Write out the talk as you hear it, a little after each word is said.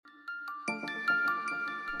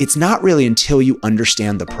it's not really until you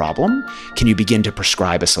understand the problem can you begin to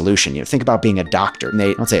prescribe a solution. Think about being a doctor. And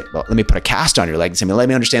they don't say, well, let me put a cast on your leg and say, well, let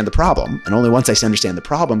me understand the problem. And only once I understand the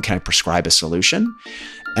problem can I prescribe a solution.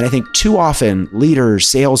 And I think too often leaders,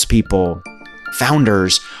 salespeople,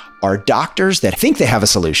 founders are doctors that think they have a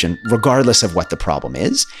solution regardless of what the problem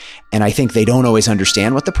is. And I think they don't always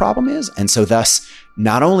understand what the problem is. And so thus,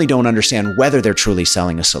 not only don't understand whether they're truly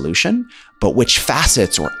selling a solution, but which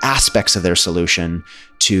facets or aspects of their solution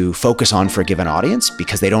to focus on for a given audience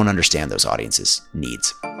because they don't understand those audiences'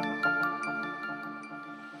 needs.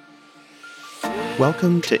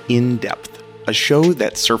 Welcome to In Depth, a show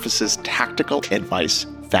that surfaces tactical advice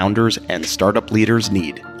founders and startup leaders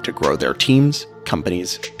need to grow their teams,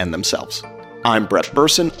 companies, and themselves. I'm Brett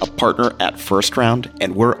Burson, a partner at First Round,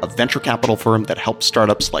 and we're a venture capital firm that helps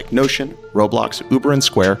startups like Notion, Roblox, Uber, and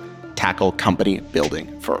Square tackle company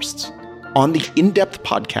building firsts. On the In-Depth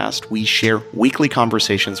podcast, we share weekly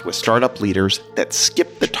conversations with startup leaders that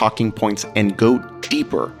skip the talking points and go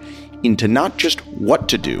deeper into not just what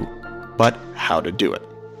to do, but how to do it.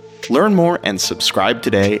 Learn more and subscribe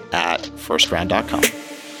today at firstround.com.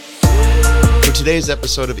 For today's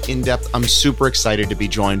episode of In Depth, I'm super excited to be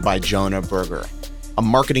joined by Jonah Berger, a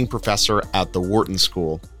marketing professor at the Wharton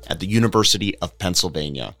School at the University of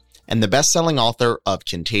Pennsylvania, and the best-selling author of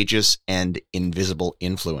Contagious and Invisible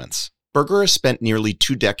Influence. Berger has spent nearly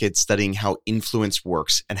 2 decades studying how influence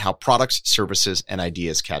works and how products, services, and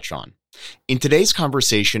ideas catch on. In today's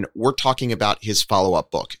conversation, we're talking about his follow-up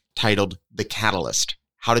book titled The Catalyst: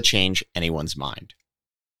 How to Change Anyone's Mind.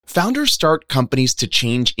 Founders start companies to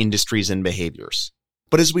change industries and behaviors.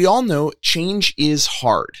 But as we all know, change is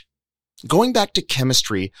hard. Going back to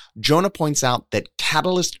chemistry, Jonah points out that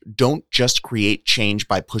catalysts don't just create change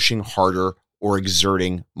by pushing harder or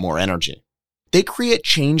exerting more energy. They create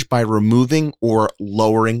change by removing or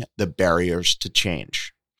lowering the barriers to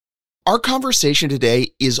change. Our conversation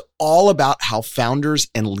today is all about how founders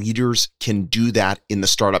and leaders can do that in the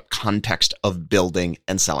startup context of building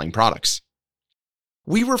and selling products.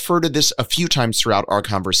 We refer to this a few times throughout our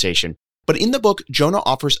conversation, but in the book, Jonah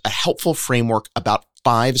offers a helpful framework about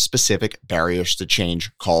 5 specific barriers to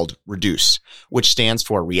change called REDUCE, which stands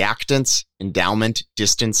for reactance, endowment,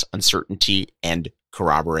 distance, uncertainty, and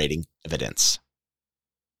corroborating evidence.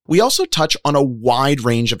 We also touch on a wide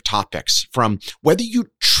range of topics, from whether you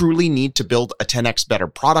truly need to build a 10x better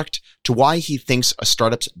product to why he thinks a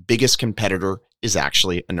startup's biggest competitor is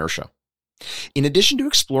actually inertia. In addition to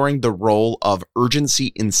exploring the role of urgency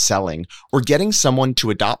in selling or getting someone to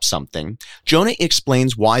adopt something, Jonah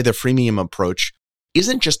explains why the freemium approach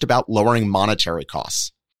isn't just about lowering monetary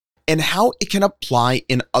costs and how it can apply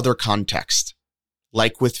in other contexts,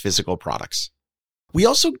 like with physical products. We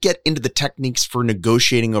also get into the techniques for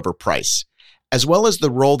negotiating over price, as well as the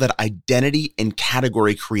role that identity and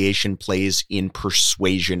category creation plays in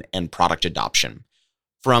persuasion and product adoption,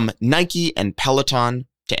 from Nike and Peloton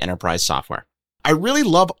to enterprise software. I really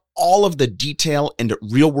love all of the detail and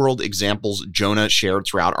real-world examples Jonah shared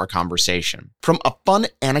throughout our conversation, from a fun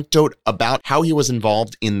anecdote about how he was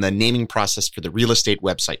involved in the naming process for the real estate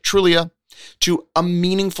website Trulia, to a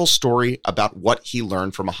meaningful story about what he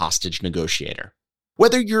learned from a hostage negotiator.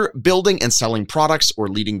 Whether you're building and selling products or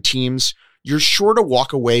leading teams, you're sure to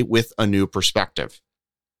walk away with a new perspective.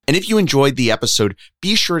 And if you enjoyed the episode,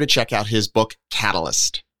 be sure to check out his book,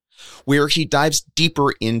 Catalyst, where he dives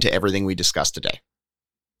deeper into everything we discussed today.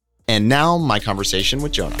 And now, my conversation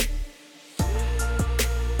with Jonah.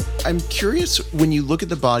 I'm curious, when you look at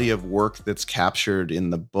the body of work that's captured in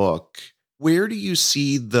the book, where do you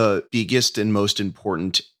see the biggest and most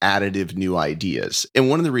important additive new ideas? And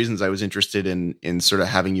one of the reasons I was interested in sort of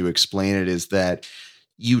having you explain it is that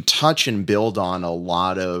you touch and build on a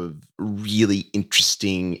lot of really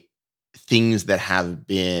interesting things that have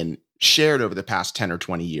been shared over the past 10 or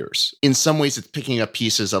 20 years. In some ways, it's picking up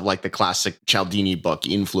pieces of like the classic Cialdini book,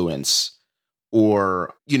 Influence,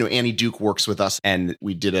 or, Annie Duke works with us and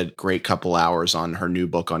we did a great couple hours on her new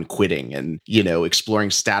book on quitting and, exploring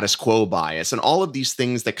status quo bias and all of these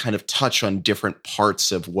things that kind of touch on different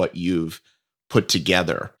parts of what you've put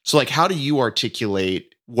together. So like, how do you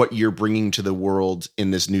articulate what you're bringing to the world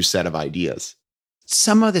in this new set of ideas?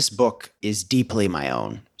 Some of this book is deeply my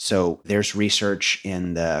own. So there's research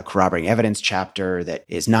in the corroborating evidence chapter that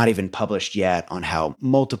is not even published yet on how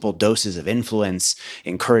multiple doses of influence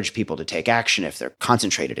encourage people to take action if they're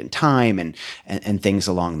concentrated in time and things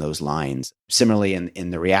along those lines. Similarly, in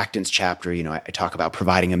the reactance chapter, I talk about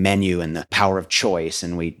providing a menu and the power of choice.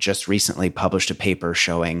 And we just recently published a paper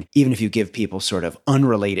showing even if you give people sort of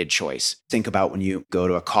unrelated choice, think about when you go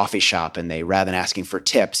to a coffee shop and they, rather than asking for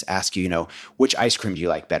tips, ask you, which ice cream do you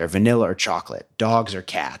like better, vanilla or chocolate, dogs or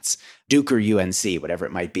cats? stats, Duke or UNC, whatever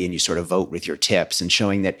it might be, and you sort of vote with your tips, and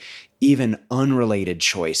showing that even unrelated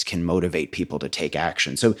choice can motivate people to take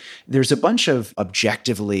action. So there's a bunch of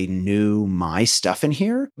objectively new my stuff in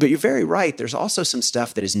here, but you're very right. There's also some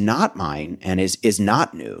stuff that is not mine and is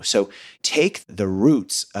not new. So take the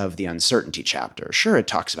roots of the uncertainty chapter. Sure, it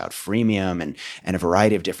talks about freemium and a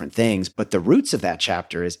variety of different things, but the roots of that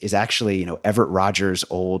chapter is actually, Everett Rogers'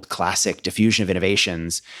 old classic Diffusion of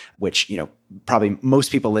Innovations, which, probably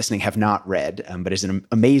most people listening have not read, but is an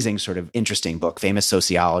amazing sort of interesting book, famous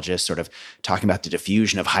sociologist sort of talking about the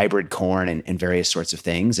diffusion of hybrid corn and various sorts of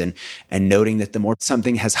things, and noting that the more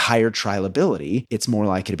something has higher trialability, it's more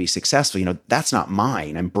likely to be successful. That's not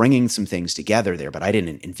mine. I'm bringing some things together there, but I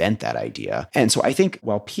didn't invent that idea. And so I think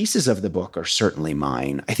while pieces of the book are certainly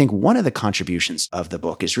mine, I think one of the contributions of the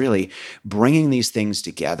book is really bringing these things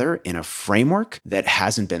together in a framework that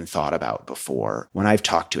hasn't been thought about before. When I've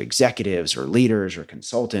talked to executives or leaders or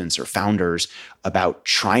consultants or founders about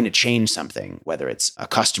trying to change something, whether it's a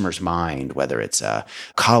customer's mind, whether it's a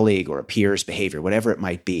colleague or a peer's behavior, whatever it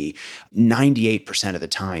might be, 98% of the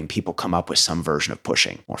time, people come up with some version of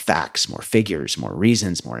pushing: more facts, more figures, more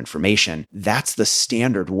reasons, more information. That's the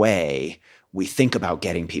standard way we think about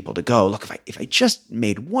getting people to go. Look, if I just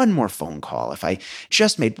made one more phone call, if I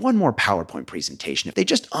just made one more PowerPoint presentation, if they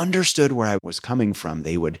just understood where I was coming from,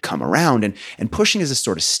 they would come around. And pushing is a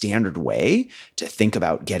sort of standard way to think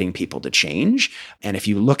about getting people to change. And if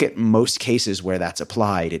you look at most cases where that's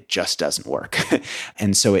applied, it just doesn't work.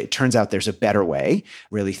 And so it turns out there's a better way,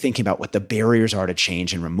 really thinking about what the barriers are to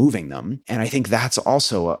change and removing them. And I think that's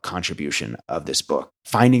also a contribution of this book.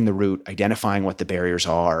 Finding the root, identifying what the barriers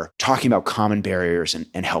are, talking about common barriers,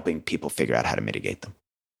 and helping people figure out how to mitigate them.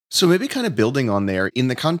 So maybe kind of building on there, in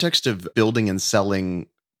the context of building and selling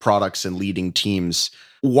products and leading teams,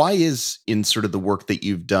 why is, in sort of the work that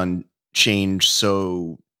you've done, change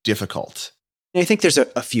so difficult? I think there's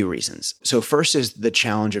a few reasons. So first is the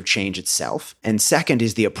challenge of change itself. And second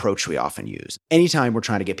is the approach we often use. Anytime we're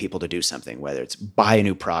trying to get people to do something, whether it's buy a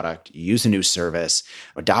new product, use a new service,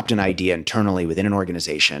 adopt an idea internally within an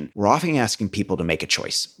organization, we're often asking people to make a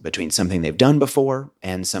choice between something they've done before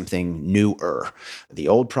and something newer, the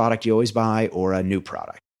old product you always buy or a new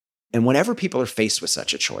product. And whenever people are faced with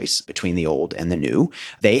such a choice between the old and the new,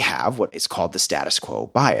 they have what is called the status quo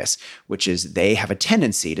bias, which is they have a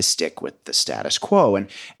tendency to stick with the status quo. And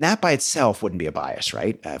that by itself wouldn't be a bias,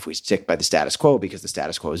 right? If we stick by the status quo because the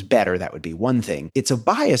status quo is better, that would be one thing. It's a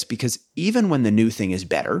bias because even when the new thing is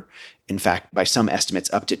better, in fact, by some estimates,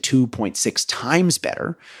 up to 2.6 times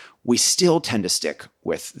better, we still tend to stick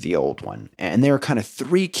with the old one. And there are kind of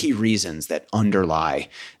three key reasons that underlie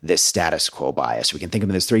this status quo bias. We can think of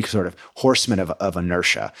them as three sort of horsemen of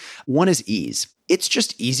inertia. One is ease. It's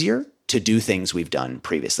just easier to do things we've done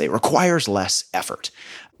previously. It requires less effort.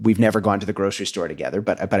 We've never gone to the grocery store together,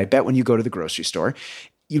 but I bet when you go to the grocery store,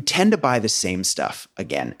 you tend to buy the same stuff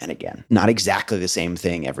again and again. Not exactly the same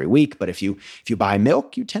thing every week, but if you buy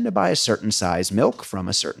milk, you tend to buy a certain size milk from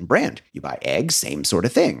a certain brand. You buy eggs, same sort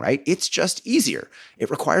of thing, right? It's just easier. It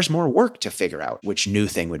requires more work to figure out which new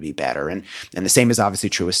thing would be better. And the same is obviously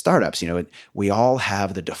true with startups. We all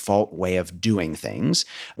have the default way of doing things,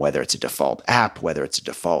 whether it's a default app, whether it's a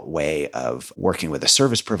default way of working with a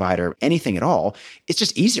service provider, anything at all. It's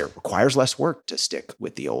just easier. It requires less work to stick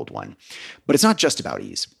with the old one. But it's not just about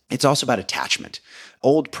ease. It's also about attachment.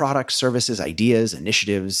 Old products, services, ideas,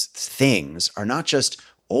 initiatives, things are not just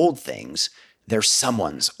old things. They're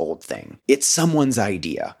someone's old thing. It's someone's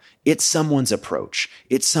idea. It's someone's approach.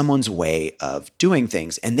 It's someone's way of doing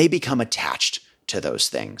things, and they become attached to those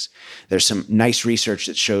things. There's some nice research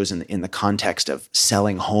that shows in the context of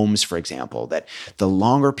selling homes, for example, that the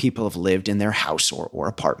longer people have lived in their house or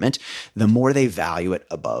apartment, the more they value it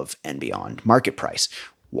above and beyond market price.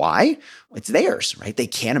 Why? It's theirs, right? They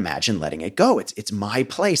can't imagine letting it go. It's my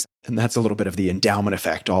place. And that's a little bit of the endowment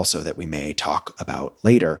effect also that we may talk about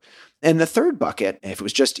later. And the third bucket, if it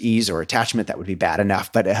was just ease or attachment, that would be bad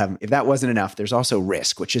enough. But if that wasn't enough, there's also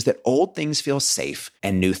risk, which is that old things feel safe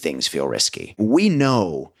and new things feel risky. We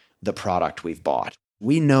know the product we've bought.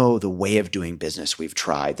 We know the way of doing business we've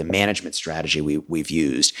tried, the management strategy we've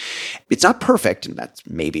used. It's not perfect, and that's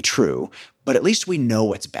maybe true, but at least we know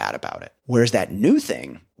what's bad about it. Whereas that new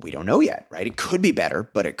thing, we don't know yet, right? It could be better,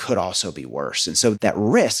 but it could also be worse. And so that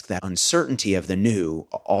risk, that uncertainty of the new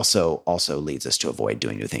also leads us to avoid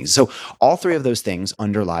doing new things. So all three of those things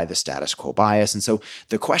underlie the status quo bias. And so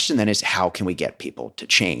the question then is, how can we get people to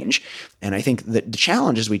change? And I think that the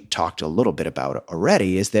challenge, as we talked a little bit about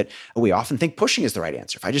already, is that we often think pushing is the right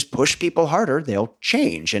answer. If I just push people harder, they'll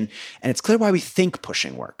change. And it's clear why we think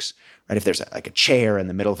pushing works. right? If there's like a chair in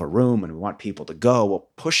the middle of a room and we want people to go, well,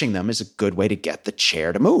 pushing them is a good way to get the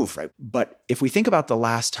chair to move, right? But if we think about the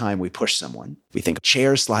last time we push someone, we think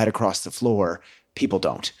chairs slide across the floor, people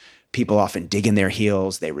don't. People often dig in their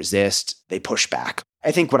heels, they resist, they push back.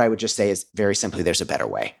 I think what I would just say is very simply, there's a better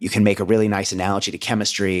way. You can make a really nice analogy to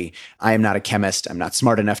chemistry. I am not a chemist. I'm not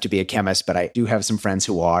smart enough to be a chemist, but I do have some friends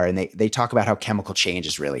who are, and they talk about how chemical change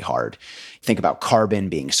is really hard. Think about carbon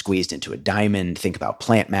being squeezed into a diamond. Think about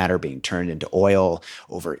plant matter being turned into oil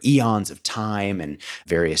over eons of time and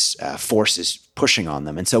various forces pushing on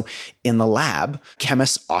them. And so in the lab,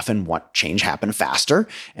 chemists often want change happen faster.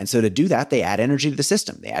 And so to do that, they add energy to the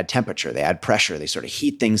system. They add temperature, they add pressure, they sort of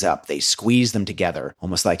heat things up, they squeeze them together,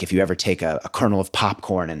 almost like if you ever take a kernel of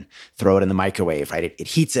popcorn and throw it in the microwave, right? It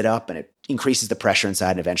heats it up and it increases the pressure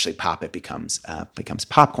inside, and eventually it becomes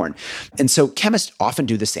popcorn. And so chemists often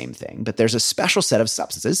do the same thing, but there's a special set of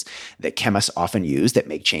substances that chemists often use that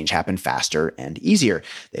make change happen faster and easier.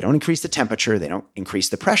 They don't increase the temperature, they don't increase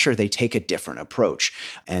the pressure, they take a different approach.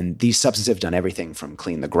 And these substances have done everything from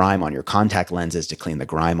clean the grime on your contact lenses to clean the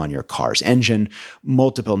grime on your car's engine.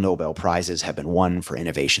 Multiple Nobel Prizes have been won for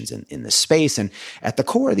innovations in this space. And at the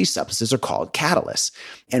core, these substances are called catalysts.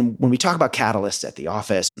 And when we talk about catalysts at the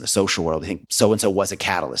office, in the social world, we think so-and-so was a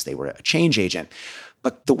catalyst. They were a change agent.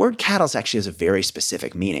 But the word catalyst actually has a very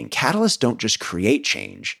specific meaning. Catalysts don't just create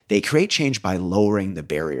change. They create change by lowering the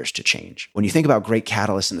barriers to change. When you think about great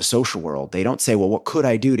catalysts in the social world, they don't say, well, what could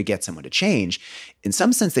I do to get someone to change? In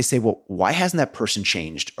some sense, they say, well, why hasn't that person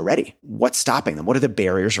changed already? What's stopping them? What are the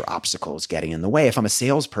barriers or obstacles getting in the way? If I'm a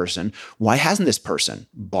salesperson, why hasn't this person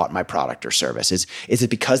bought my product or service? Is it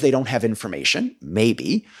because they don't have information?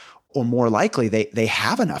 Maybe. Or more likely, they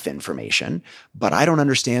have enough information, but I don't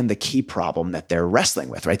understand the key problem that they're wrestling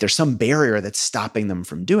with, right? There's some barrier that's stopping them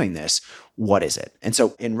from doing this. What is it? And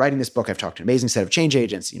so in writing this book, I've talked to an amazing set of change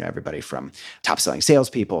agents, everybody from top-selling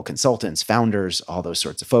salespeople, consultants, founders, all those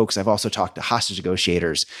sorts of folks. I've also talked to hostage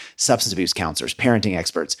negotiators, substance abuse counselors, parenting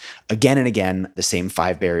experts. Again and again, the same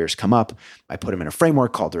 5 barriers come up. I put them in a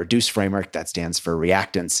framework called the REDUCE framework. That stands for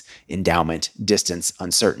reactance, endowment, distance,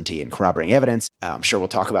 uncertainty, and corroborating evidence. I'm sure we'll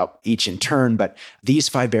talk about each in turn, but these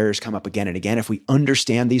 5 barriers come up again and again. If we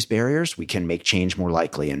understand these barriers, we can make change more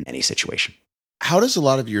likely in any situation. How does a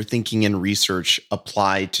lot of your thinking and research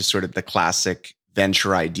apply to sort of the classic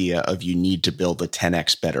venture idea of you need to build a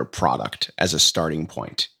 10x better product as a starting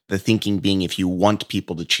point? The thinking being if you want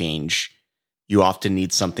people to change, you often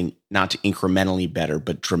need something not incrementally better,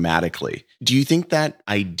 but dramatically. Do you think that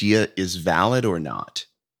idea is valid or not?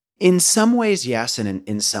 In some ways, yes, and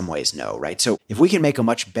in some ways, no, right? So if we can make a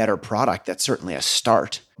much better product, that's certainly a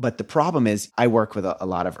start. But the problem is I work with a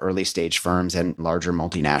lot of early stage firms and larger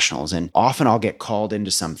multinationals, and often I'll get called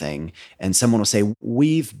into something and someone will say,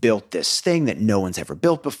 we've built this thing that no one's ever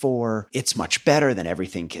built before. It's much better than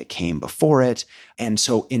everything that came before it. And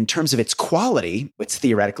so in terms of its quality, it's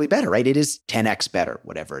theoretically better, right? It is 10x better,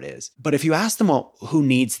 whatever it is. But if you ask them, well, who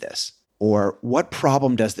needs this? Or what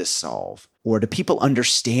problem does this solve? Or do people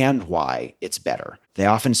understand why it's better? They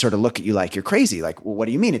often sort of look at you like you're crazy. Like, well, what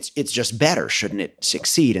do you mean? It's just better. Shouldn't it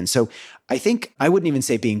succeed? And so I think I wouldn't even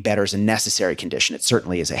say being better is a necessary condition. It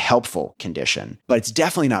certainly is a helpful condition, but it's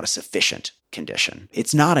definitely not a sufficient condition.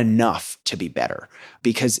 It's not enough to be better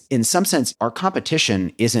because in some sense, our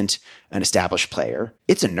competition isn't an established player.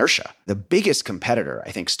 It's inertia. The biggest competitor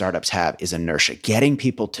I think startups have is inertia, getting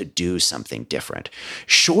people to do something different.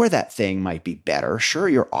 Sure, that thing might be better. Sure,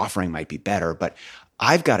 your offering might be better, but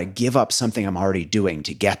I've got to give up something I'm already doing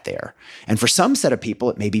to get there. And for some set of people,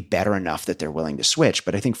 it may be better enough that they're willing to switch.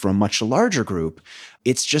 But I think for a much larger group,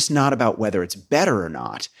 it's just not about whether it's better or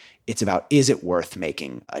not. It's about, is it worth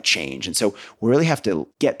making a change? And so we really have to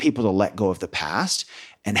get people to let go of the past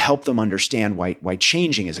and help them understand why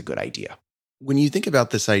changing is a good idea. When you think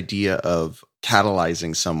about this idea of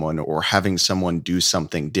catalyzing someone or having someone do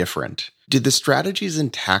something different, did the strategies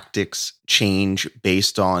and tactics change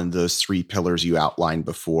based on those 3 pillars you outlined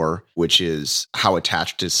before, which is how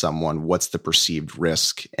attached is someone, what's the perceived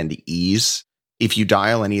risk, and ease? If you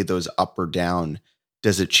dial any of those up or down,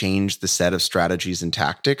 does it change the set of strategies and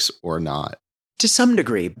tactics or not? To some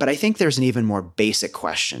degree, but I think there's an even more basic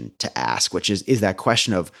question to ask, which is that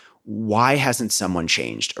question of why hasn't someone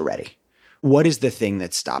changed already? What is the thing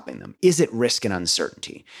that's stopping them? Is it risk and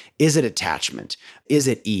uncertainty? Is it attachment? Is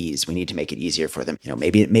it ease? We need to make it easier for them.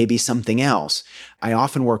 Maybe it may be something else. I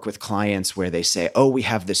often work with clients where they say, oh, we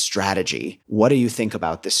have this strategy. What do you think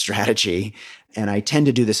about this strategy? And I tend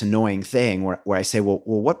to do this annoying thing where I say, well,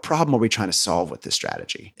 what problem are we trying to solve with this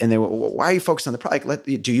strategy? And they go, well, why are you focused on the product?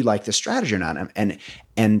 Do you like this strategy or not?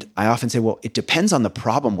 And I often say, well, it depends on the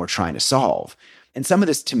problem we're trying to solve. And some of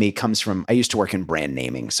this to me comes from, I used to work in brand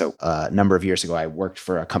naming. So a number of years ago, I worked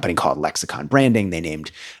for a company called Lexicon Branding. They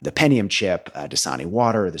named the Pentium chip, Dasani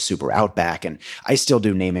Water, the Super Outback. And I still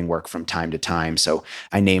do naming work from time to time. So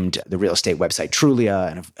I named the real estate website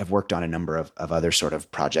Trulia, and I've worked on a number of other sort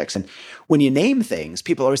of projects. And when you name things,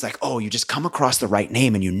 people are always like, oh, you just come across the right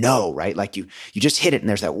name and you know, right? Like you just hit it and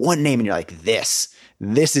there's that one name and you're like, this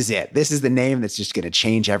is it. This is the name that's just going to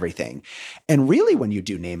change everything. And really, when you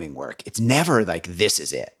do naming work, it's never like, this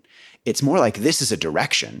is it. It's more like, this is a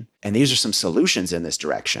direction, and these are some solutions in this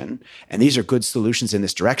direction, and these are good solutions in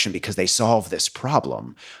this direction because they solve this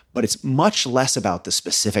problem. But it's much less about the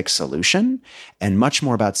specific solution and much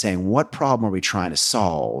more about saying, what problem are we trying to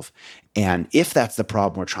solve? And if that's the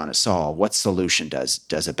problem we're trying to solve, what solution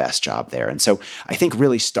does a best job there? And so I think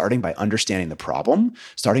really starting by understanding the problem,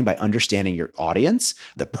 starting by understanding your audience,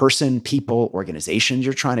 the person, people, organizations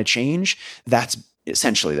you're trying to change, that's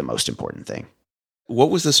essentially the most important thing. What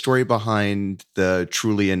was the story behind the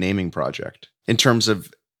Trulia naming project in terms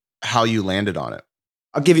of how you landed on it?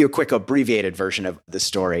 I'll give you a quick abbreviated version of the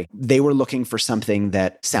story. They were looking for something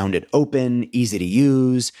that sounded open, easy to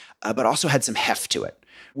use, but also had some heft to it.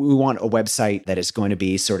 We want a website that is going to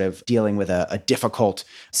be sort of dealing with a difficult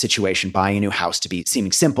situation, buying a new house to be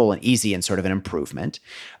seeming simple and easy and sort of an improvement.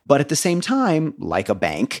 But at the same time, like a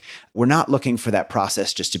bank, we're not looking for that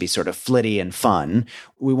process just to be sort of flitty and fun.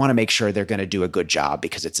 We want to make sure they're going to do a good job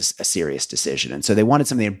because it's a serious decision. And so they wanted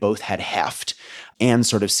something that both had heft and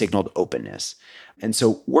sort of signaled openness. And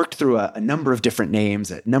so worked through a number of different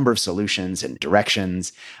names, a number of solutions and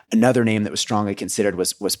directions. Another name that was strongly considered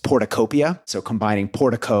was Portacopia. So combining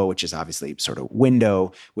portico, which is obviously sort of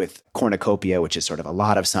window, with cornucopia, which is sort of a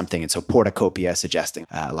lot of something. And so Portacopia suggesting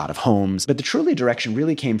a lot of homes. But the Trulia direction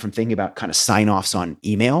really came from thinking about kind of sign-offs on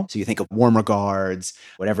email. So you think of warm regards,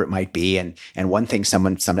 whatever it might be. And one thing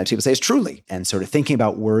sometimes people say is truly. And sort of thinking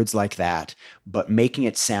about words like that, but making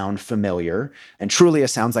it sound familiar. And Trulia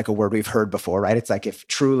sounds like a word we've heard before, right? It's like if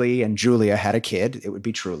Truly and Julia had a kid, it would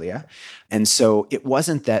be Trulia. And so it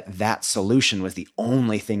wasn't that solution was the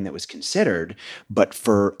only thing that was considered, but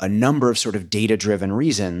for a number of sort of data-driven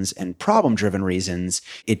reasons and problem-driven reasons,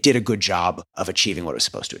 it did a good job of achieving what it was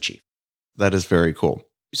supposed to achieve. That is very cool.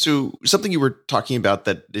 So something you were talking about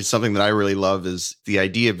that is something that I really love is the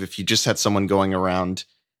idea of if you just had someone going around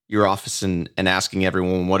your office and asking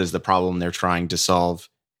everyone what is the problem they're trying to solve,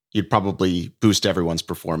 you'd probably boost everyone's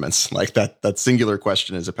performance. Like that singular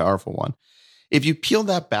question is a powerful one. If you peel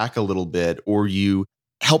that back a little bit or you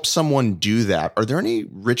help someone do that, are there any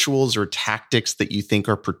rituals or tactics that you think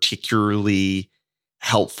are particularly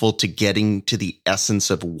helpful to getting to the essence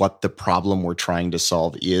of what the problem we're trying to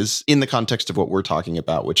solve is in the context of what we're talking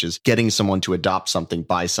about, which is getting someone to adopt something,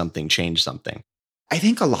 buy something, change something? I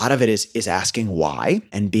think a lot of it is asking why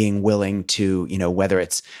and being willing to, whether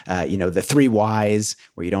it's, the 3 whys,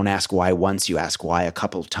 where you don't ask why once, you ask why a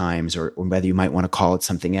couple of times, or whether you might want to call it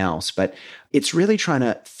something else. But it's really trying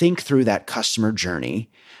to think through that customer journey.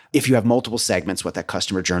 If you have multiple segments, what that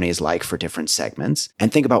customer journey is like for different segments,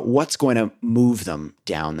 and think about what's going to move them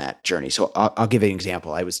down that journey. So I'll give you an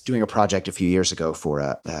example. I was doing a project a few years ago for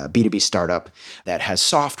a B2B startup that has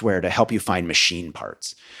software to help you find machine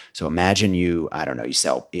parts. So imagine you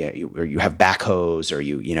sell, or you have backhoes, or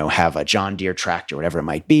you have a John Deere tractor, whatever it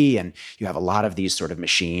might be, and you have a lot of these sort of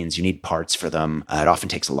machines. You need parts for them. It often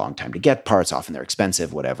takes a long time to get parts. Often they're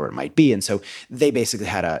expensive, whatever it might be. And so they basically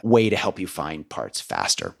had a way to help you find parts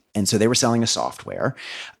faster. And so they were selling a software,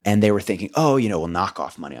 and they were thinking, we'll knock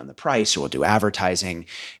off money on the price, or we'll do advertising.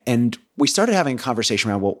 And we started having a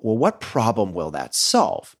conversation around, well, what problem will that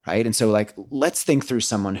solve, right? And so let's think through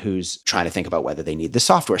someone who's trying to think about whether they need the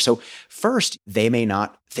software. So first, they may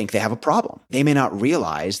not think they have a problem. They may not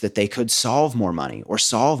realize that they could solve more money or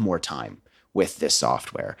solve more time with this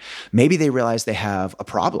software. Maybe they realize they have a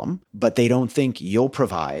problem, but they don't think you'll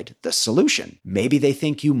provide the solution. Maybe they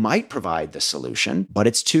think you might provide the solution, but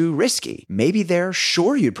it's too risky. Maybe they're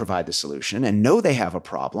sure you'd provide the solution and know they have a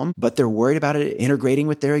problem, but they're worried about it integrating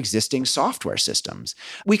with their existing software systems.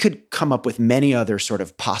 We could come up with many other sort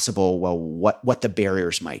of possible, what the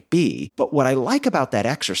barriers might be. But what I like about that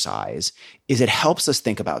exercise is it helps us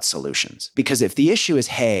think about solutions. Because if the issue is,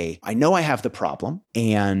 hey, I know I have the problem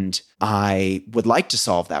and I would like to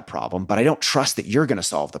solve that problem, but I don't trust that you're going to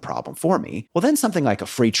solve the problem for me, well, then something like a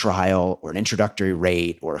free trial or an introductory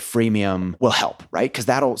rate or a freemium will help, right? Because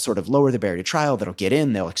that'll sort of lower the barrier to trial. They'll get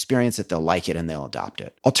in, they'll experience it, they'll like it, and they'll adopt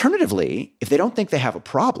it. Alternatively, if they don't think they have a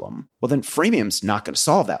problem, well, then freemium's not going to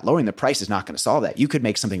solve that. Lowering the price is not going to solve that. You could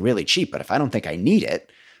make something really cheap, but if I don't think I need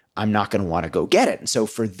it, I'm not going to want to go get it. And so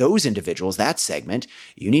for those individuals, that segment,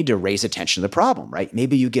 you need to raise attention to the problem, right?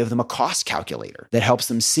 Maybe you give them a cost calculator that helps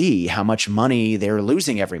them see how much money they're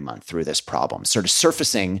losing every month through this problem, sort of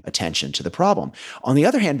surfacing attention to the problem. On the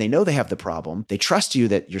other hand, they know they have the problem. They trust you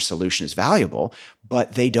that your solution is valuable,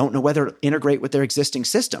 but they don't know whether to integrate with their existing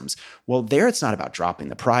systems. Well, there it's not about dropping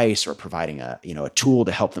the price or providing a tool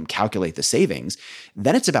to help them calculate the savings.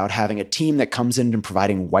 Then it's about having a team that comes in and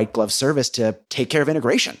providing white glove service to take care of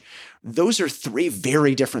integration. Those are three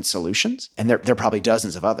very different solutions, and there are probably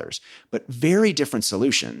dozens of others, but very different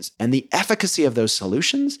solutions. And the efficacy of those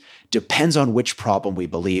solutions depends on which problem we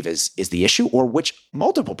believe is the issue, or which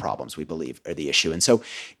multiple problems we believe are the issue. And so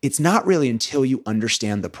it's not really until you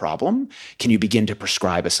understand the problem can you begin to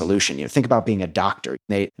prescribe a solution. Think about being a doctor.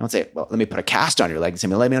 They don't say, well, let me put a cast on your leg and say,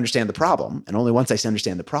 well, let me understand the problem. And only once I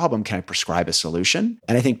understand the problem can I prescribe a solution.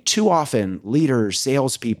 And I think too often leaders,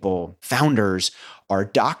 salespeople, founders are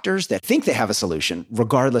doctors that think they have a solution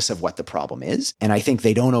regardless of what the problem is. And I think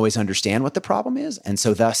they don't always understand what the problem is. And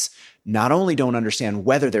so thus, not only don't understand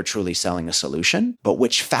whether they're truly selling a solution, but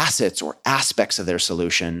which facets or aspects of their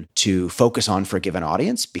solution to focus on for a given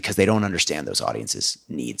audience because they don't understand those audiences'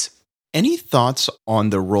 needs. Any thoughts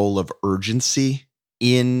on the role of urgency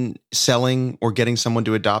in selling or getting someone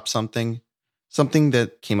to adopt something? Something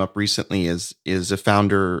that came up recently is a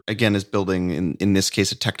founder, again, is building, in this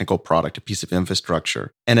case, a technical product, a piece of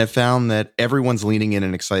infrastructure. And have found that everyone's leaning in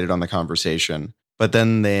and excited on the conversation, but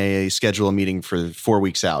then they schedule a meeting for 4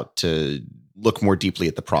 weeks out to look more deeply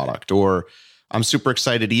at the product. Or I'm super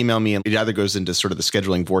excited, email me. And it either goes into sort of the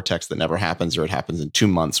scheduling vortex that never happens, or it happens in 2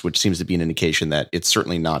 months, which seems to be an indication that it's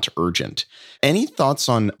certainly not urgent. Any thoughts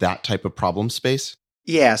on that type of problem space?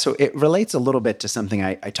 Yeah, so it relates a little bit to something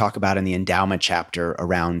I talk about in the endowment chapter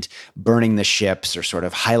around burning the ships or sort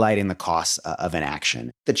of highlighting the costs of an action.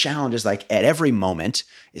 The challenge is like at every moment,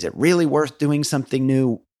 is it really worth doing something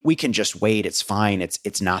new? We can just wait. It's fine.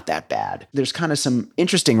 It's not that bad. There's kind of some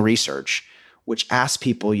interesting research which asks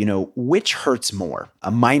people, which hurts more?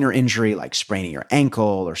 A minor injury like spraining your ankle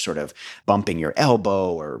or sort of bumping your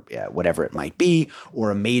elbow or whatever it might be,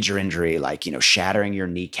 or a major injury like, shattering your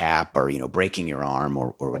kneecap or, breaking your arm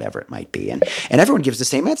or whatever it might be. And everyone gives the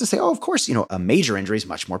same answer, say, oh, of course, a major injury is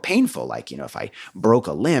much more painful. Like, if I broke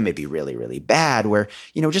a limb, it'd be really, really bad, where,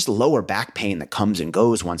 just lower back pain that comes and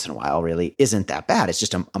goes once in a while really isn't that bad. It's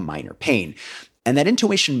just a minor pain. And that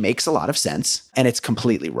intuition makes a lot of sense, and it's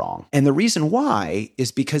completely wrong. And the reason why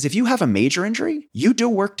is because if you have a major injury, you do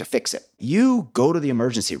work to fix it. You go to the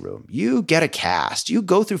emergency room, you get a cast, you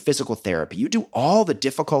go through physical therapy, you do all the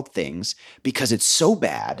difficult things because it's so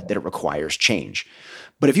bad that it requires change.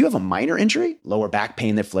 But if you have a minor injury, lower back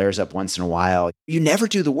pain that flares up once in a while, you never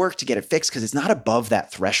do the work to get it fixed because it's not above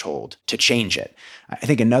that threshold to change it. I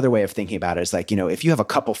think another way of thinking about it is like, if you have a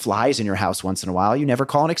couple flies in your house once in a while, you never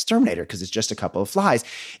call an exterminator because it's just a couple of flies.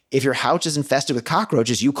 If your house is infested with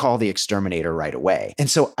cockroaches, you call the exterminator right away. And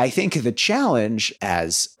so I think the challenge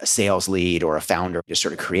as a sales lead or a founder to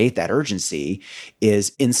sort of create that urgency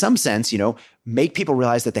is, in some sense, make people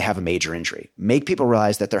realize that they have a major injury. Make people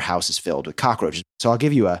realize that their house is filled with cockroaches. So I'll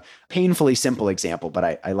give you a painfully simple example,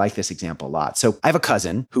 but I like this example a lot. So I have a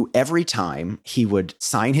cousin who every time he would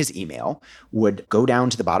sign his email, would go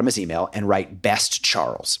down to the bottom of his email and write "Best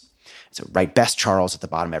Charles." So write "Best Charles" at the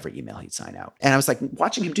bottom of every email he'd sign out. And I was like,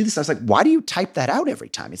 watching him do this, I was like, why do you type that out every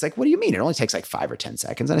time? He's like, what do you mean? It only takes like 5 or 10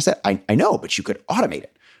 seconds. And I said, I know, but you could automate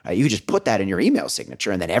it. You could just put that in your email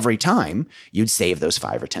signature, and then every time you'd save those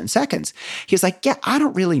 5 or 10 seconds. He's like, yeah, I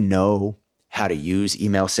don't really know how to use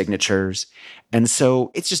email signatures. And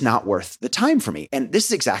so it's just not worth the time for me. And this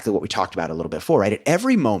is exactly what we talked about a little bit before, right? At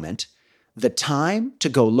every moment, the time to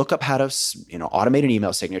go look up how to, automate an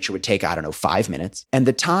email signature would take, 5 minutes. And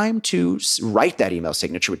the time to write that email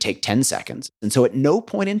signature would take 10 seconds. And so at no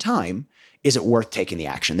point in time is it worth taking the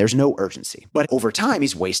action. There's no urgency. But over time,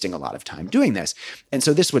 he's wasting a lot of time doing this. And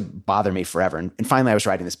so this would bother me forever. And finally, I was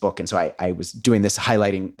writing this book. And so I was doing this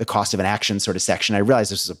highlighting the cost of an action sort of section. I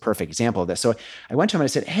realized this was a perfect example of this. So I went to him and I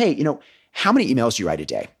said, hey, how many emails do you write a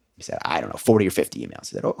day? He said, 40 or 50 emails. I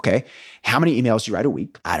said, oh, okay. How many emails do you write a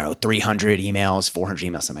week? 300 emails, 400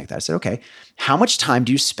 emails, something like that. I said, okay. How much time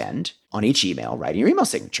do you spend on each email writing your email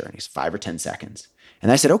signature? And he's 5 or 10 seconds.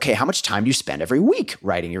 And I said, okay, how much time do you spend every week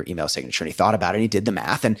writing your email signature? And he thought about it and he did the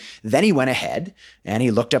math. And then he went ahead and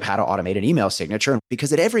he looked up how to automate an email signature,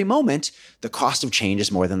 because at every moment, the cost of change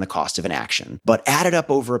is more than the cost of inaction. But added up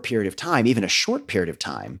over a period of time, even a short period of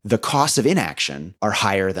time, the costs of inaction are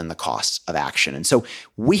higher than the costs of action. And so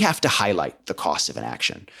we have to highlight the cost of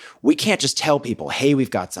inaction. We can't just tell people, hey, we've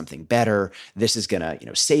got something better. This is going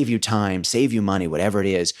to, save you time, save you money, whatever it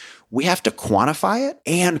is. We have to quantify it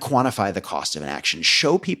and quantify the cost of inaction,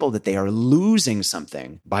 show people that they are losing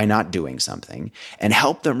something by not doing something, and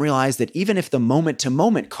help them realize that even if the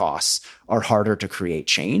moment-to-moment costs are harder to create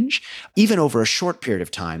change, even over a short period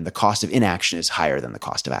of time, the cost of inaction is higher than the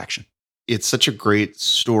cost of action. It's such a great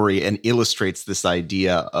story and illustrates this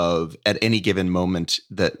idea of at any given moment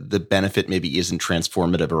that the benefit maybe isn't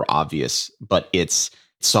transformative or obvious, but it's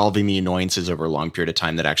solving the annoyances over a long period of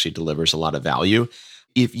time that actually delivers a lot of value.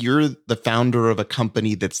 If you're the founder of a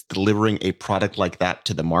company that's delivering a product like that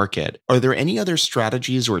to the market, are there any other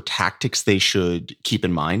strategies or tactics they should keep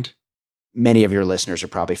in mind? Many of your listeners are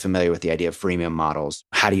probably familiar with the idea of freemium models.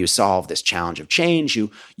 How do you solve this challenge of change?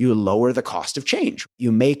 You lower the cost of change.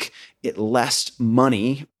 You make it less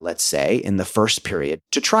money, let's say, in the first period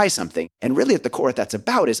to try something. And really at the core, what that's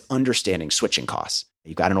about is understanding switching costs.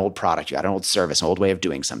 You've got an old product, you got an old service, an old way of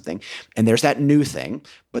doing something. And there's that new thing,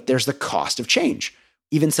 but there's the cost of change.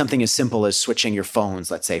 Even something as simple as switching your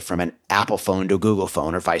phones, let's say from an Apple phone to a Google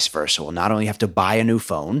phone or vice versa. Well, not only have to buy a new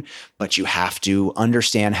phone, but you have to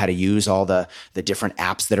understand how to use all the different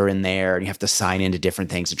apps that are in there. And you have to sign into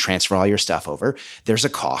different things and transfer all your stuff over. There's a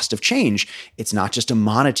cost of change. It's not just a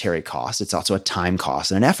monetary cost. It's also a time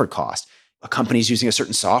cost and an effort cost. A company's using a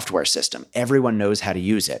certain software system. Everyone knows how to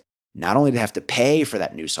use it. Not only do they have to pay for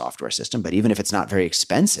that new software system, but even if it's not very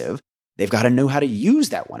expensive, they've got to know how to use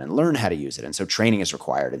that one and learn how to use it. And so training is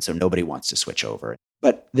required. And so nobody wants to switch over.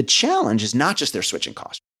 But the challenge is not just their switching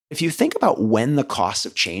costs. If you think about when the costs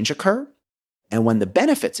of change occur and when the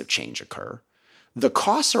benefits of change occur, the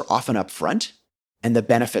costs are often upfront and the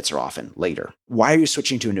benefits are often later. Why are you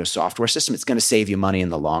switching to a new software system? It's going to save you money in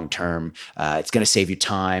the long term. It's going to save you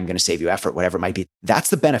time, going to save you effort, whatever it might be.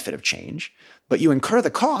 That's the benefit of change. But you incur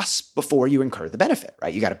the costs before you incur the benefit,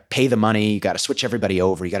 right? You got to pay the money, you got to switch everybody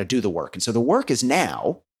over, you got to do the work. And so the work is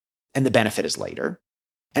now and the benefit is later.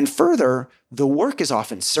 And further, the work is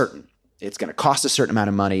often certain. It's going to cost a certain amount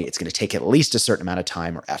of money. It's going to take at least a certain amount of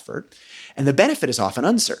time or effort. And the benefit is often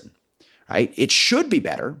uncertain. Right? It should be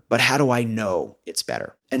better, but how do I know it's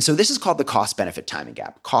better? And so this is called the cost-benefit timing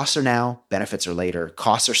gap. Costs are now, benefits are later.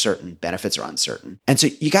 Costs are certain, benefits are uncertain. And so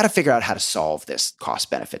you got to figure out how to solve this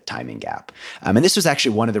cost-benefit timing gap. And this was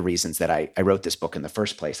actually one of the reasons that I wrote this book in the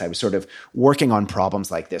first place. I was sort of working on problems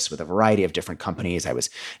like this with a variety of different companies. I was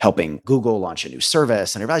helping Google launch a new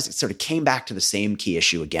service, and I realized it sort of came back to the same key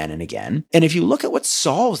issue again and again. And if you look at what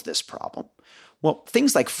solves this problem, well,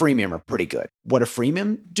 things like freemium are pretty good. What does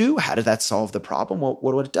freemium do? How did that solve the problem? Well,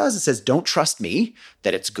 what it does, it says, don't trust me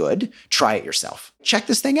that it's good. Try it yourself. Check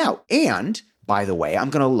this thing out. And by the way, I'm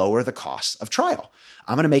going to lower the cost of trial.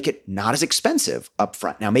 I'm going to make it not as expensive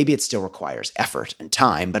upfront. Now, maybe it still requires effort and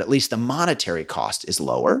time, but at least the monetary cost is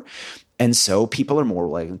lower. And so people are more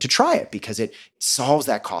willing to try it because it solves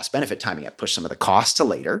that cost-benefit timing. It pushes some of the costs to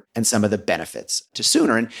later and some of the benefits to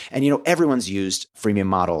sooner. And everyone's used freemium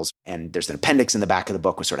models, and there's an appendix in the back of the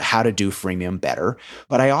book with sort of how to do freemium better.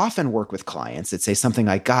 But I often work with clients that say something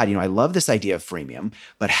like, God, I love this idea of freemium,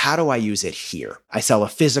 but how do I use it here? I sell a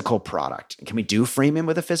physical product. Can we do freemium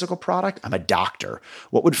with a physical product? I'm a doctor.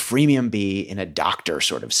 What would freemium be in a doctor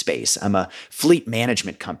sort of space? I'm a fleet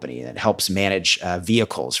management company that helps manage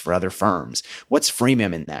vehicles for other firms. What's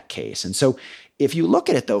freemium in that case? And so if you look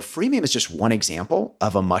at it, though, freemium is just one example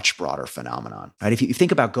of a much broader phenomenon, right? If you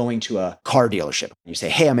think about going to a car dealership and you say,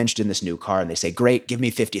 hey, I'm interested in this new car. And they say, great, give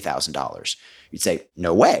me $50,000. You'd say,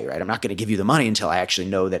 no way, right? I'm not going to give you the money until I actually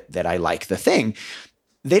know that I like the thing.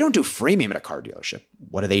 They don't do freemium at a car dealership.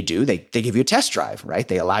 What do? They give you a test drive, right?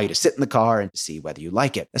 They allow you to sit in the car and see whether you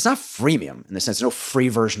like it. It's not freemium in the sense there's no free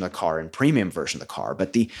version of the car and premium version of the car,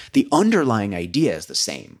 but the underlying idea is the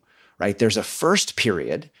same. Right? There's a first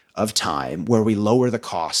period of time where we lower the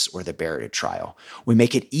costs or the barrier to trial. We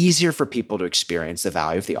make it easier for people to experience the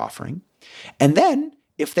value of the offering. And then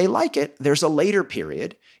if they like it, there's a later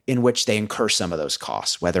period in which they incur some of those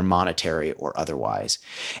costs, whether monetary or otherwise.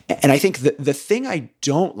 And I think the thing I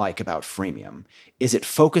don't like about freemium is it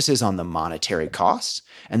focuses on the monetary costs,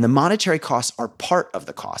 and the monetary costs are part of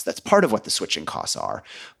the cost. That's part of what the switching costs are.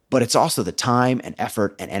 but it's also the time and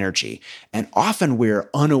effort and energy. And often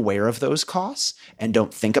we're unaware of those costs and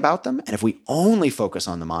don't think about them. And if we only focus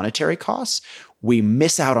on the monetary costs, we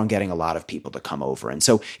miss out on getting a lot of people to come over. And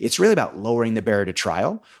so it's really about lowering the barrier to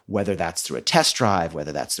trial, whether that's through a test drive,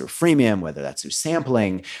 whether that's through freemium, whether that's through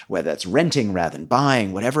sampling, whether that's renting rather than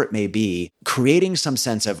buying, whatever it may be, creating some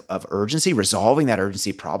sense of urgency, resolving that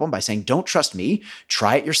urgency problem by saying, don't trust me,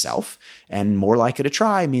 try it yourself. And more likely to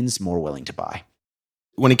try means more willing to buy.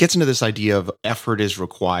 When it gets into this idea of effort is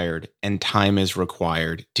required and time is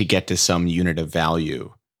required to get to some unit of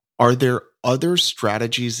value, are there other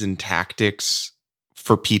strategies and tactics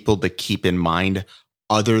for people to keep in mind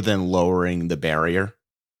other than lowering the barrier?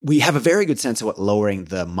 We have a very good sense of what lowering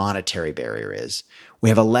the monetary barrier is. We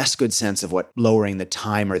have a less good sense of what lowering the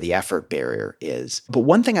time or the effort barrier is. But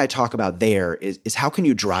one thing I talk about there is how can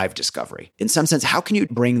you drive discovery? In some sense, how can you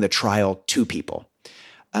bring the trial to people?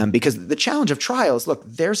 Because the challenge of trial is, look,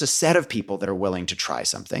 there's a set of people that are willing to try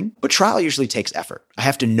something, but trial usually takes effort. I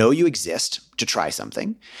have to know you exist to try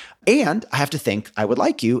something, and I have to think I would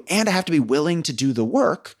like you, and I have to be willing to do the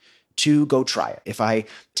work to go try it. If I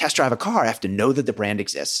test drive a car, I have to know that the brand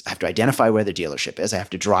exists. I have to identify where the dealership is. I have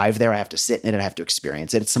to drive there. I have to sit in it. I have to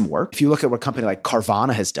experience it. It's some work. If you look at what a company like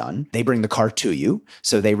Carvana has done, they bring the car to you.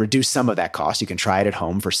 So they reduce some of that cost. You can try it at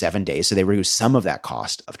home for 7 days. So they reduce some of that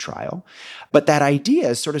cost of trial. But that idea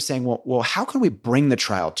is sort of saying, well, how can we bring the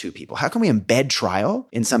trial to people? How can we embed trial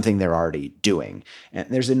in something they're already doing? And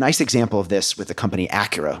there's a nice example of this with the company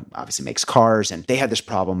Acura, obviously makes cars. And they had this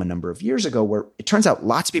problem a number of years ago where it turns out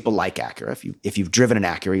lots of people like Acura. If you've driven an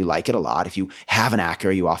Acura, you like it a lot. If you have an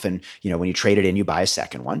Acura, you often, when you trade it in, you buy a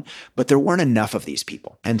second one. But there weren't enough of these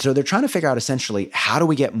people. And so they're trying to figure out essentially, how do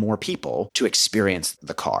we get more people to experience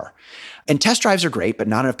the car? And test drives are great, but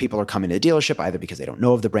not enough people are coming to the dealership either because they don't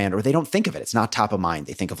know of the brand or they don't think of it. It's not top of mind.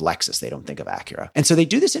 They think of Lexus. They don't think of Acura. And so they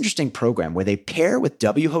do this interesting program where they pair with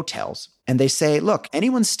W Hotels and they say, look,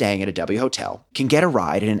 anyone staying at a W Hotel can get a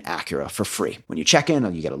ride in an Acura for free. When you check in,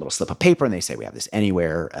 you get a little slip of paper and they say, we have this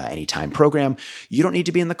anywhere, anytime program. You don't need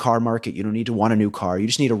to be in the car market. You don't need to want a new car. You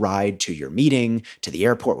just need a ride to your meeting, to the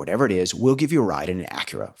airport, whatever it is. We'll give you a ride in an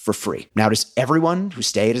Acura for free. Now, does everyone who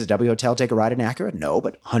stayed at a W Hotel take a ride in an Acura? No,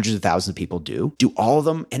 but hundreds of thousands of people do. Do all of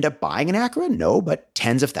them end up buying an Acura? No, but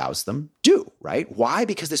tens of thousands of them do, right? Why?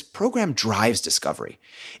 Because this program drives discovery.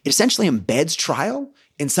 It essentially embeds trial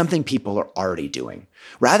in something people are already doing.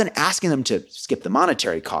 Rather than asking them to skip the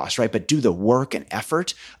monetary cost, right, but do the work and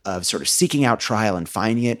effort of sort of seeking out trial and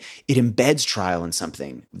finding it, it embeds trial in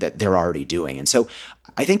something that they're already doing. And so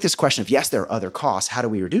I think this question of, yes, there are other costs, how do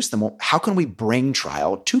we reduce them? Well, how can we bring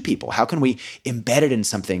trial to people? How can we embed it in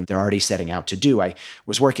something they're already setting out to do? I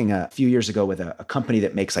was working a few years ago with a company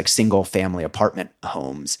that makes like single family apartment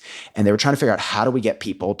homes. And they were trying to figure out, how do we get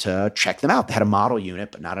people to check them out? They had a model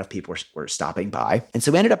unit, but not enough people were stopping by. And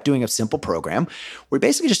so we ended up doing a simple program. We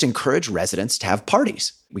basically just encourage residents to have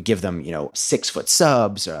parties. We give them, 6-foot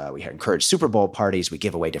subs. We encourage Super Bowl parties. We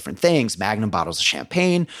give away different things, Magnum bottles of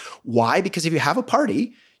champagne. Why? Because if you have a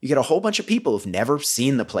party, you get a whole bunch of people who've never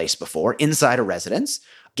seen the place before inside a residence,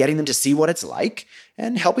 getting them to see what it's like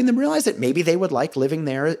and helping them realize that maybe they would like living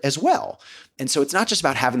there as well. And so it's not just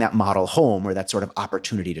about having that model home or that sort of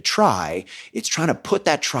opportunity to try. It's trying to put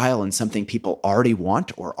that trial in something people already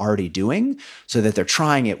want or already doing so that they're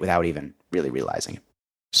trying it without even really realizing it.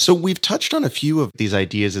 So we've touched on a few of these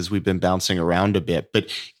ideas as we've been bouncing around a bit, but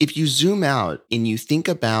if you zoom out and you think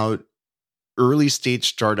about early stage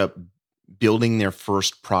startup building their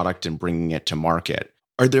first product and bringing it to market,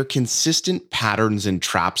 are there consistent patterns and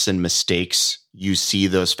traps and mistakes you see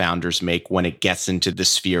those founders make when it gets into the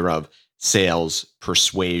sphere of sales,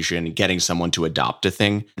 persuasion, getting someone to adopt a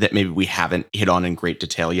thing that maybe we haven't hit on in great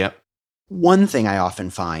detail yet? One thing I often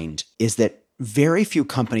find is that very few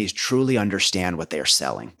companies truly understand what they're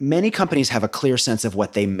selling. Many companies have a clear sense of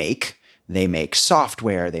what they make. They make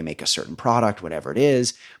software, they make a certain product, whatever it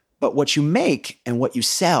is. But what you make and what you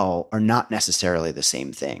sell are not necessarily the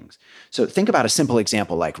same things. So think about a simple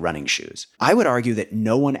example like running shoes. I would argue that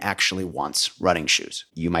no one actually wants running shoes.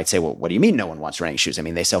 You might say, well, what do you mean no one wants running shoes? I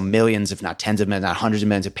mean, they sell millions, if not tens of millions, not hundreds of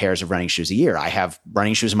millions of pairs of running shoes a year. I have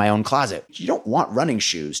running shoes in my own closet. You don't want running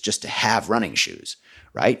shoes just to have running shoes,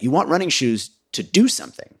 right? You want running shoes to do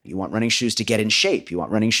something. You want running shoes to get in shape. You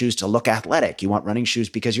want running shoes to look athletic. You want running shoes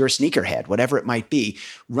because you're a sneakerhead, whatever it might be.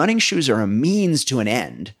 Running shoes are a means to an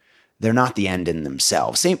end, They're not the end in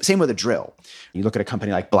themselves. Same with a drill. You look at a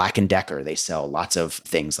company like Black & Decker, they sell lots of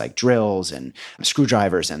things like drills and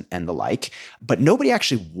screwdrivers and the like, but nobody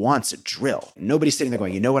actually wants a drill. Nobody's sitting there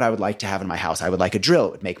going, you know what I would like to have in my house? I would like a drill.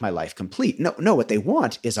 It would make my life complete. No, what they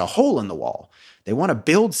want is a hole in the wall. They want to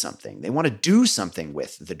build something. They want to do something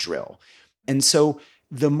with the drill. And so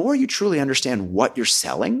the more you truly understand what you're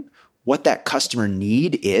selling, what that customer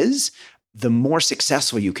need is, the more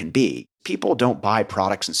successful you can be. People don't buy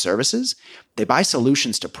products and services. They buy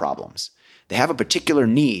solutions to problems. They have a particular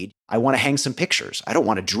need. I want to hang some pictures. I don't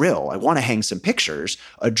want a drill. I want to hang some pictures.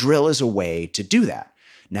 A drill is a way to do that.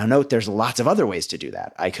 Now, note there's lots of other ways to do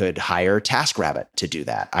that. I could hire TaskRabbit to do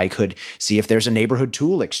that. I could see if there's a neighborhood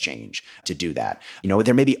tool exchange to do that.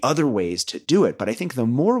 There may be other ways to do it, but I think the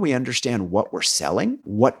more we understand what we're selling,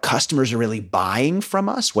 what customers are really buying from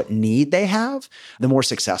us, what need they have, the more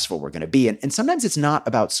successful we're going to be. And sometimes it's not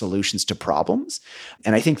about solutions to problems.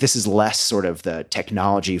 And I think this is less sort of the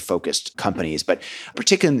technology-focused companies, but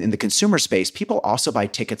particularly in the consumer space, people also buy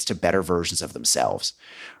tickets to better versions of themselves.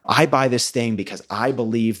 I buy this thing because I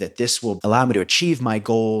believe that this will allow me to achieve my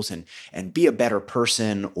goals and be a better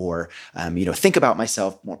person, or think about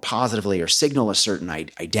myself more positively, or signal a certain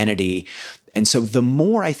identity. And so the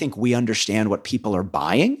more I think we understand what people are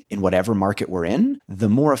buying in whatever market we're in, the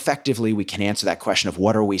more effectively we can answer that question of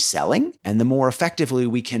what are we selling, and the more effectively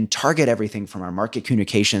we can target everything from our market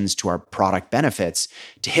communications to our product benefits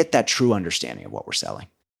to hit that true understanding of what we're selling.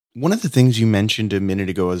 One of the things you mentioned a minute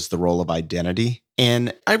ago is the role of identity.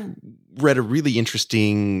 And I read a really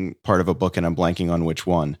interesting part of a book, and I'm blanking on which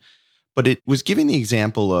one, but it was giving the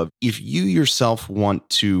example of if you yourself want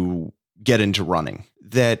to get into running,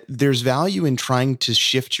 that there's value in trying to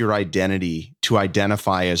shift your identity to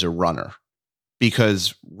identify as a runner,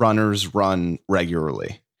 because runners run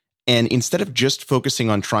regularly. And instead of just focusing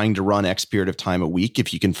on trying to run X period of time a week,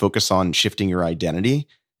 if you can focus on shifting your identity,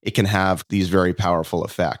 it can have these very powerful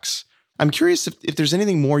effects. I'm curious if there's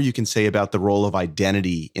anything more you can say about the role of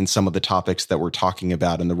identity in some of the topics that we're talking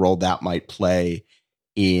about, and the role that might play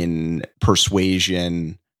in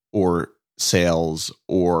persuasion or sales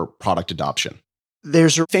or product adoption.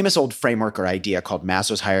 There's a famous old framework or idea called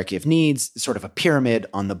Maslow's hierarchy of needs, sort of a pyramid.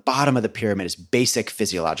 On the bottom of the pyramid is basic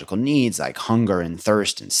physiological needs like hunger and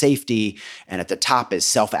thirst and safety. And at the top is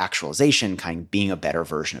self-actualization, kind of being a better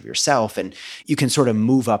version of yourself. And you can sort of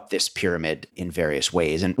move up this pyramid in various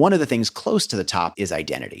ways. And one of the things close to the top is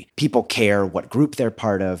identity. People care what group they're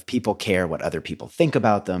part of. People care what other people think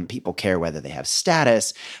about them. People care whether they have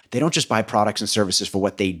status. They don't just buy products and services for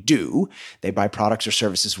what they do. They buy products or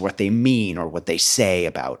services for what they mean or what they say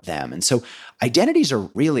about them. And so identities are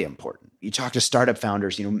really important. You talk to startup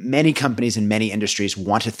founders, many companies in many industries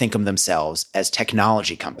want to think of themselves as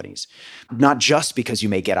technology companies, not just because you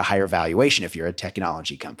may get a higher valuation if you're a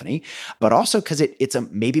technology company, but also because it's a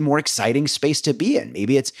maybe more exciting space to be in.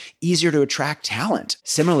 Maybe it's easier to attract talent.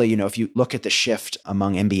 Similarly, if you look at the shift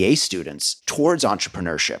among MBA students towards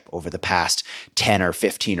entrepreneurship over the past 10 or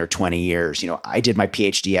 15 or 20 years, I did my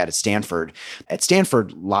PhD at Stanford. At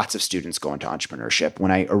Stanford, lots of students go into entrepreneurship.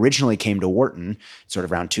 When I originally came to Wharton, sort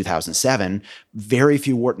of around 2007, very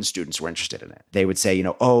few Wharton students were interested in it. They would say,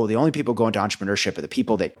 the only people going to entrepreneurship are the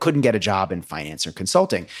people that couldn't get a job in finance or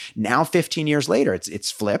consulting. Now, 15 years later,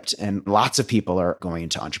 it's flipped, and lots of people are going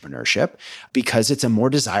into entrepreneurship because it's a more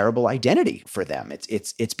desirable identity for them.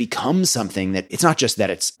 It's become something that it's not just that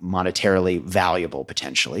it's monetarily valuable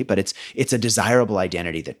potentially, but it's a desirable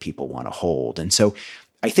identity that people want to hold. And so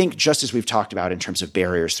I think just as we've talked about in terms of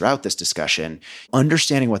barriers throughout this discussion,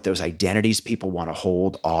 understanding what those identities people want to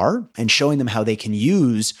hold are and showing them how they can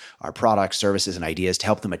use our products, services, and ideas to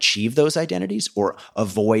help them achieve those identities or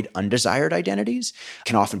avoid undesired identities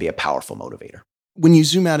can often be a powerful motivator. When you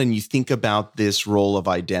zoom out and you think about this role of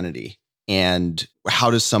identity and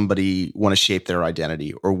how does somebody want to shape their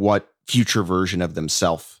identity, or what future version of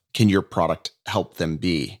themselves can your product help them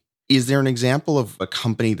be? Is there an example of a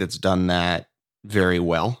company that's done that very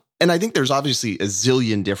well? And I think there's obviously a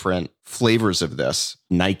zillion different flavors of this.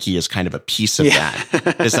 Nike is kind of a piece of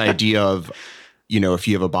that. This idea of, if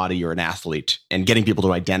you have a body, you're an athlete, and getting people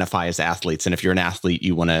to identify as athletes. And if you're an athlete,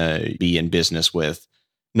 you want to be in business with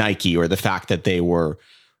Nike, or the fact that they were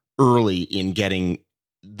early in getting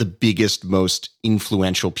the biggest, most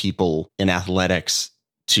influential people in athletics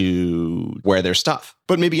to wear their stuff.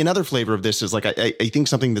 But maybe another flavor of this is like, I think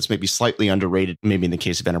something that's maybe slightly underrated, maybe in the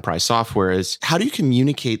case of enterprise software, is how do you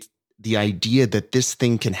communicate the idea that this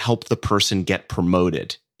thing can help the person get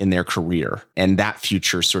promoted in their career and that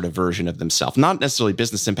future sort of version of themselves? Not necessarily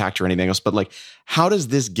business impact or anything else, but like, how does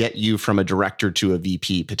this get you from a director to a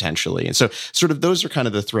VP potentially? And so sort of those are kind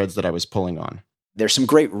of the threads that I was pulling on. There's some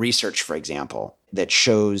great research, for example, that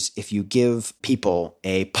shows if you give people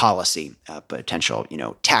a policy, a potential,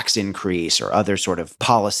 tax increase or other sort of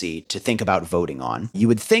policy to think about voting on, you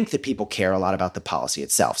would think that people care a lot about the policy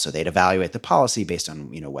itself. So they'd evaluate the policy based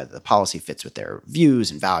on, whether the policy fits with their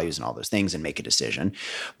views and values and all those things and make a decision.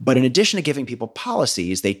 But in addition to giving people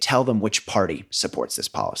policies, they tell them which party supports this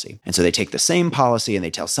policy. And so they take the same policy and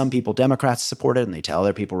they tell some people Democrats support it and they tell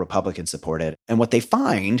other people Republicans support it. And what they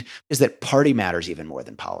find is that party matters even more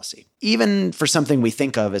than policy. Even for something we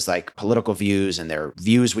think of as like political views and their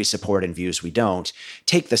views we support and views we don't,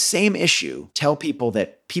 take the same issue, tell people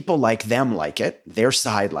that people like them like it, their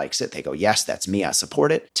side likes it, they go, yes, that's me, I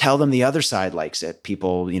support it. Tell them the other side likes it,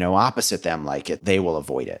 people, opposite them like it, they will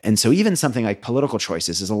avoid it. And so even something like political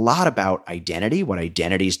choices is a lot about identity. What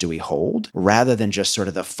identities do we hold rather than just sort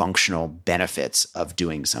of the functional benefits of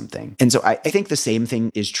doing something? And so I think the same thing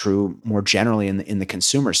is true more generally in the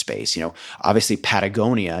consumer space. Obviously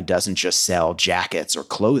Patagonia doesn't just sell jackets or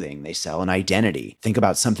clothing, they sell an identity. Think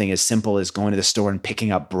about something as simple as going to the store and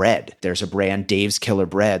picking up bread. There's a brand, Dave's Killer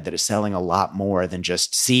Bread, that is selling a lot more than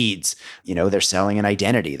just seeds. They're selling an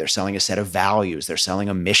identity. They're selling a set of values. They're selling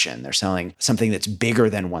a mission. They're selling something that's bigger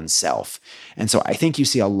than oneself. And so I think you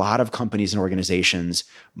see a lot of companies and organizations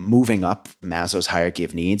moving up Maslow's hierarchy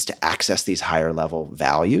of needs to access these higher level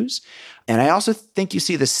values. And I also think you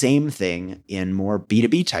see the same thing in more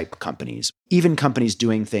B2B type companies, even companies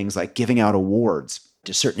doing things like giving out awards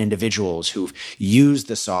to certain individuals who've used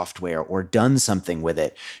the software or done something with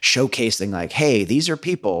it, showcasing like, hey, these are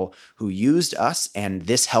people who used us and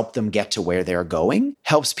this helped them get to where they're going,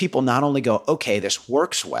 helps people not only go, okay, this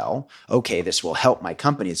works well, okay, this will help my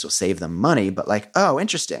company, this will save them money, but like, oh,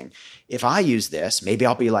 interesting. If I use this, maybe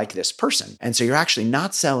I'll be like this person. And so you're actually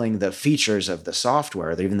not selling the features of the software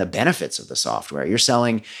or even the benefits of the software. You're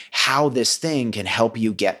selling how this thing can help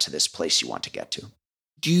you get to this place you want to get to.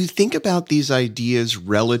 Do you think about these ideas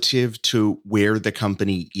relative to where the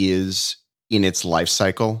company is in its life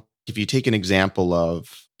cycle? If you take an example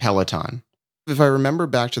of Peloton, if I remember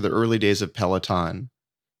back to the early days of Peloton,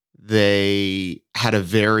 they had a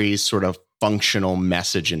very sort of functional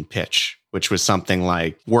message and pitch, which was something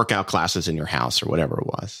like workout classes in your house or whatever it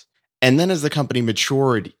was. And then as the company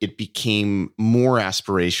matured, it became more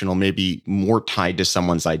aspirational, maybe more tied to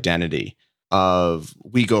someone's identity of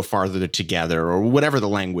we go farther together or whatever the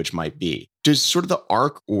language might be. Does sort of the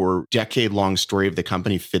arc or decade-long story of the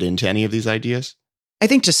company fit into any of these ideas? I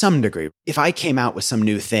think to some degree, if I came out with some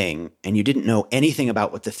new thing and you didn't know anything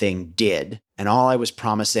about what the thing did, and all I was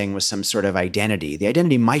promising was some sort of identity, the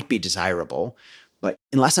identity might be desirable, but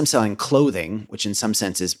unless I'm selling clothing, which in some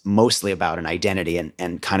sense is mostly about an identity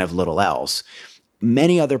and kind of little else,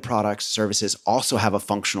 many other products, services also have a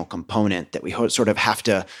functional component that we sort of have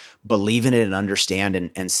to believe in it and understand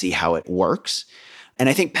and see how it works. And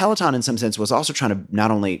I think Peloton, in some sense, was also trying to not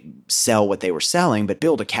only sell what they were selling, but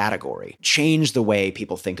build a category, change the way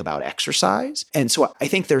people think about exercise. And so I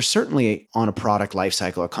think there's certainly on a product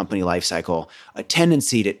lifecycle, a company lifecycle, a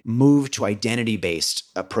tendency to move to identity-based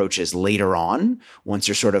approaches later on, once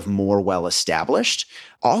you're sort of more well-established.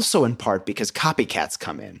 Also in part because copycats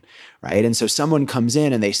come in, right? And so someone comes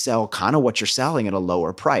in and they sell kind of what you're selling at a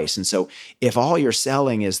lower price. And so if all you're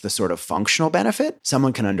selling is the sort of functional benefit,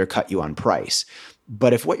 someone can undercut you on price.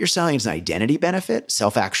 But if what you're selling is an identity benefit,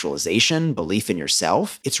 self-actualization, belief in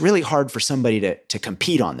yourself, it's really hard for somebody to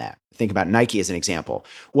compete on that. Think about Nike as an example.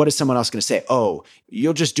 What is someone else going to say? Oh,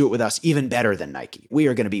 you'll just do it with us even better than Nike. We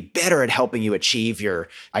are going to be better at helping you achieve your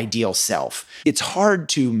ideal self. It's hard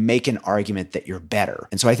to make an argument that you're better.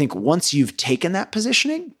 And so I think once you've taken that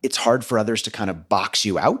positioning, it's hard for others to kind of box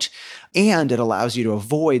you out. And it allows you to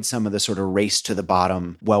avoid some of the sort of race to the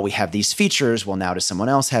bottom. Well, we have these features. Well, now does someone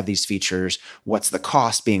else have these features? What's the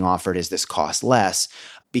cost being offered? Is this cost less?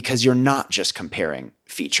 Because you're not just comparing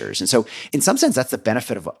features. And so in some sense, that's the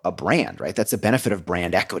benefit of a brand, right? That's the benefit of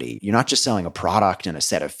brand equity. You're not just selling a product and a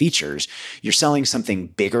set of features. You're selling something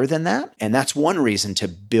bigger than that. And that's one reason to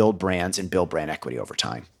build brands and build brand equity over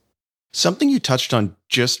time. Something you touched on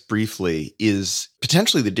just briefly is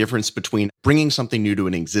potentially the difference between bringing something new to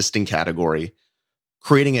an existing category,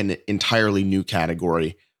 creating an entirely new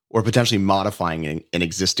category, or potentially modifying an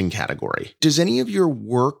existing category. Does any of your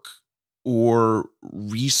work or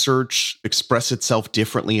research express itself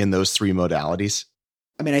differently in those three modalities?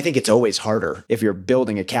 I mean, I think it's always harder if you're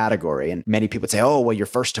building a category. And many people say, oh, well, you're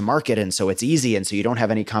first to market, and so it's easy, and so you don't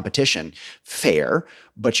have any competition. Fair.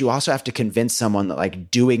 But you also have to convince someone that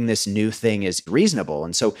like doing this new thing is reasonable.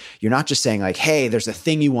 And so you're not just saying like, hey, there's a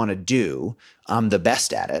thing you want to do. I'm the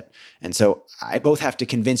best at it. And so I both have to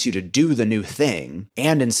convince you to do the new thing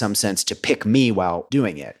and in some sense to pick me while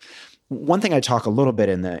doing it. One thing I talk a little bit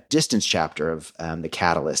in the distance chapter of the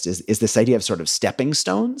Catalyst is this idea of sort of stepping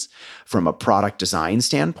stones from a product design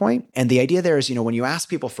standpoint. And the idea there is, when you ask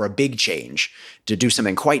people for a big change to do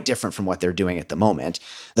something quite different from what they're doing at the moment,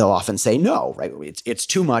 they'll often say no, right? It's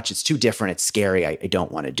too much, it's too different, it's scary, I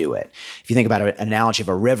don't want to do it. If you think about an analogy of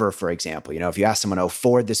a river, for example, if you ask someone,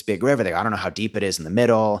 ford this big river, they go, I don't know how deep it is in the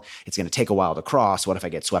middle, it's going to take a while to cross, what if I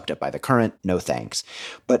get swept up by the current? No thanks.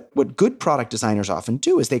 But what good product designers often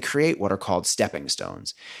do is they create what are called stepping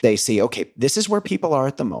stones. They see, okay, this is where people are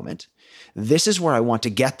at the moment. This is where I want to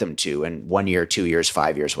get them to in 1 year, 2 years,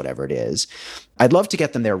 5 years, whatever it is. I'd love to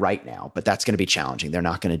get them there right now, but that's going to be challenging. They're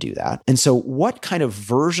not going to do that. And so what kind of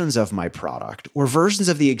versions of my product or versions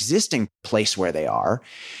of the existing place where they are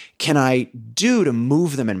can I do to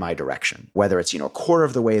move them in my direction? Whether it's, a quarter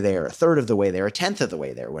of the way there, a third of the way there, a tenth of the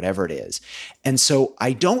way there, whatever it is. And so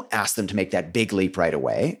I don't ask them to make that big leap right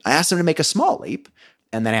away. I ask them to make a small leap,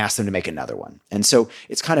 and then ask them to make another one. And so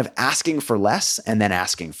it's kind of asking for less and then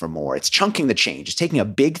asking for more. It's chunking the change. It's taking a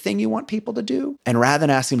big thing you want people to do, and rather than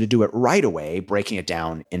asking them to do it right away, breaking it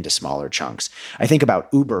down into smaller chunks. I think about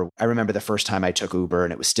Uber. I remember the first time I took Uber,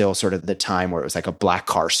 and it was still sort of the time where it was like a black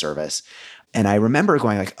car service. And I remember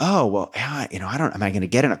going like, oh, well, yeah, am I going to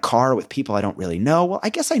get in a car with people I don't really know? Well, I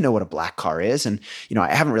guess I know what a black car is. And,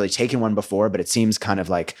 I haven't really taken one before, but it seems kind of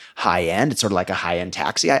like high end. It's sort of like a high end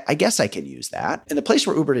taxi. I guess I can use that. And the place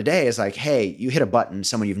where Uber today is like, hey, you hit a button,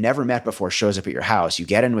 someone you've never met before shows up at your house. You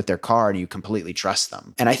get in with their car and you completely trust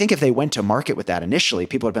them. And I think if they went to market with that initially,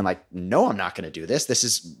 people would have been like, no, I'm not going to do this. This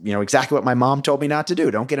is, exactly what my mom told me not to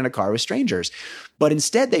do. Don't get in a car with strangers. But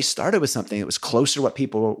instead, they started with something that was closer to what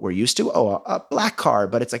people were used to. Oh, a black car,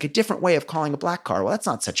 but it's like a different way of calling a black car. Well, that's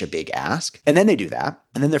not such a big ask. And then they do that.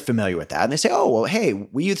 And then they're familiar with that. And they say, oh, well, hey,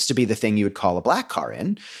 we used to be the thing you would call a black car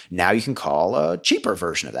in. Now you can call a cheaper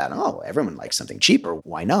version of that. Oh, everyone likes something cheaper.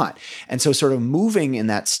 Why not? And so sort of moving in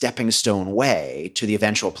that stepping stone way to the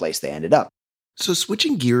eventual place they ended up. So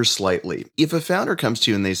switching gears slightly, if a founder comes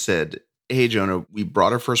to you and they said, hey, Jonah, we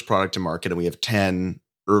brought our first product to market and we have 10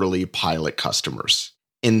 early pilot customers,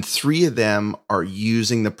 and 3 of them are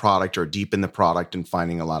using the product or deep in the product and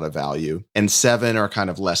finding a lot of value, and 7 are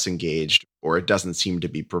kind of less engaged or it doesn't seem to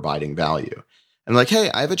be providing value. And like,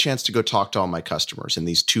 hey, I have a chance to go talk to all my customers in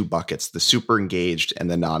these 2 buckets, the super engaged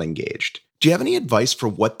and the not engaged. Do you have any advice for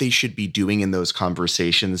what they should be doing in those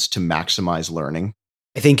conversations to maximize learning?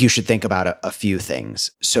 I think you should think about a few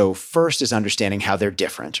things. So first is understanding how they're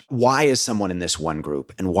different. Why is someone in this one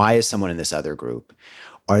group and why is someone in this other group?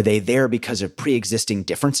 Are they there because of pre-existing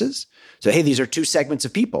differences? So, hey, these are 2 segments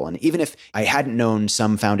of people. And even if I hadn't known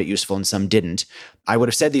some found it useful and some didn't, I would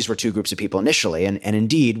have said these were 2 groups of people initially. And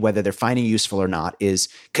indeed, whether they're finding it useful or not is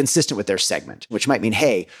consistent with their segment, which might mean,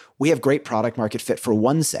 hey, we have great product market fit for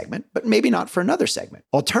one segment, but maybe not for another segment.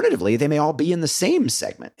 Alternatively, they may all be in the same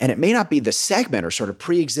segment. And it may not be the segment or sort of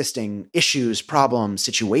pre-existing issues, problem,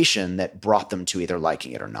 situation that brought them to either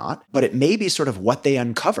liking it or not, but it may be sort of what they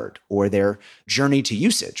uncovered or their journey to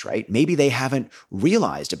usage, right? Maybe they haven't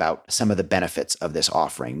realized about some of the benefits of this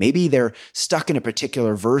offering. Maybe they're stuck in a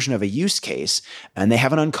particular version of a use case and they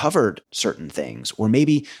haven't uncovered certain things. Or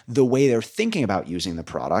maybe the way they're thinking about using the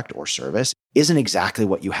product or service isn't exactly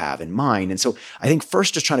what you have in mind. And so I think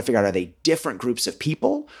first just trying to figure out, are they different groups of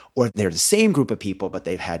people or they're the same group of people, but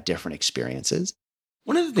they've had different experiences?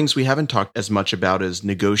 One of the things we haven't talked as much about is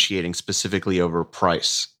negotiating specifically over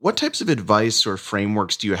price. What types of advice or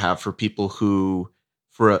frameworks do you have for people who,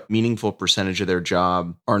 for a meaningful percentage of their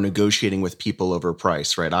job, are negotiating with people over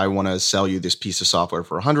price, right? I want to sell you this piece of software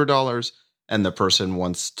for $100 and the person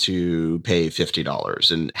wants to pay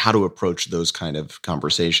 $50, and how to approach those kind of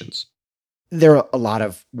conversations. There are a lot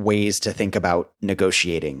of ways to think about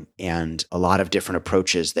negotiating and a lot of different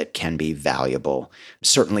approaches that can be valuable.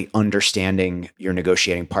 Certainly understanding your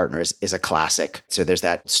negotiating partners is a classic. So there's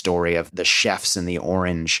that story of the chefs and the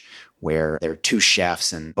orange, where there are 2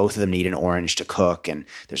 chefs and both of them need an orange to cook and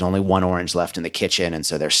there's only 1 orange left in the kitchen. And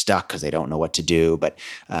so they're stuck because they don't know what to do. But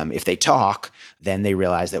if they talk, then they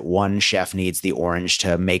realize that one chef needs the orange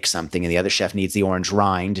to make something and the other chef needs the orange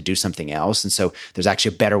rind to do something else. And so there's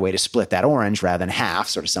actually a better way to split that orange rather than half,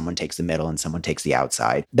 sort of someone takes the middle and someone takes the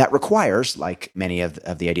outside. That requires, like many of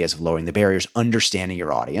the ideas of lowering the barriers, understanding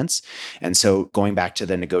your audience. And so going back to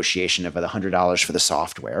the negotiation of the $100 for the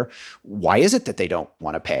software, why is it that they don't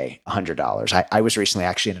want to pay $100? I was recently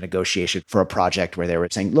actually in a negotiation for a project where they were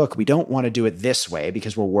saying, look, we don't want to do it this way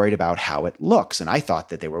because we're worried about how it looks. And I thought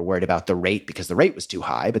that they were worried about the rate because the rate was too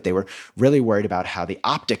high, but they were really worried about how the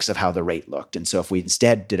optics of how the rate looked. And so if we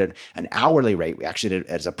instead did an hourly rate, we actually did it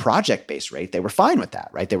as a project-based rate, they were fine with that,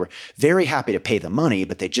 right? They were very happy to pay the money,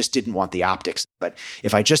 but they just didn't want the optics. But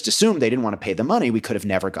if I just assumed they didn't want to pay the money, we could have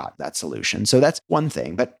never got that solution. So that's one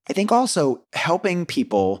thing. But I think also helping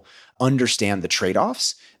people understand the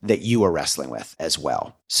trade-offs that you are wrestling with as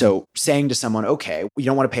well. So saying to someone, okay, you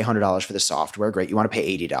don't want to pay $100 for the software. Great. You want to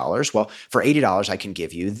pay $80. Well, for $80, I can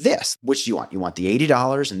give you this. Which do you want? You want the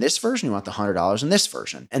 $80 in this version? You want the $100 in this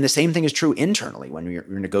version? And the same thing is true internally when you're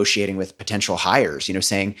negotiating with potential hires,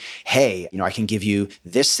 saying, hey, I can give you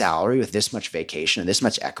this salary with this much vacation and this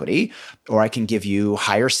much equity, or I can give you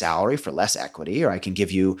higher salary for less equity, or I can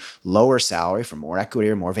give you lower salary for more equity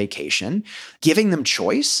or more vacation. Giving them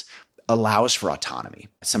choice allows for autonomy.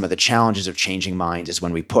 Some of the challenges of changing minds is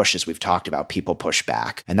when we push, as we've talked about, people push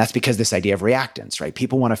back. And that's because this idea of reactance, right?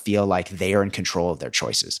 People want to feel like they are in control of their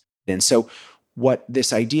choices. And so what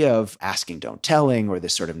this idea of asking, don't telling, or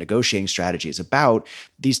this sort of negotiating strategy is about,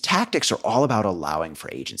 these tactics are all about allowing for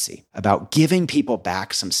agency, about giving people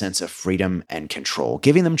back some sense of freedom and control,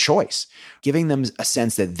 giving them choice, giving them a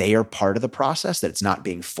sense that they are part of the process, that it's not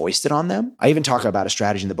being foisted on them. I even talk about a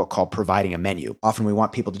strategy in the book called providing a menu. Often we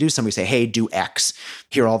want people to do something. We say, hey, do X.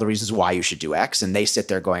 Here are all the reasons why you should do X. And they sit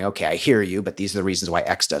there going, okay, I hear you, but these are the reasons why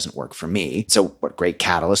X doesn't work for me. So what great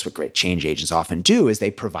catalysts, what great change agents often do is they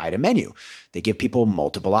provide a menu. They give people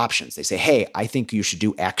multiple options. They say, hey, I think you should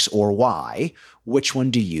do X or Y. Which one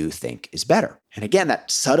do you think is better? And again, that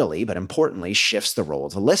subtly but importantly shifts the role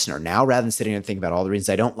of the listener. Now, rather than sitting there and thinking about all the reasons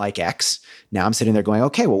I don't like X, now I'm sitting there going,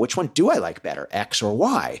 okay, well, which one do I like better, X or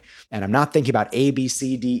Y? And I'm not thinking about A, B,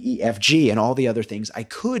 C, D, E, F, G, and all the other things I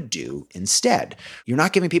could do instead. You're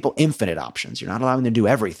not giving people infinite options. You're not allowing them to do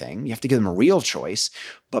everything. You have to give them a real choice.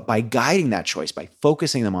 But by guiding that choice, by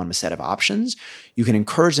focusing them on a set of options, you can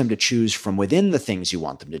encourage them to choose from within the things you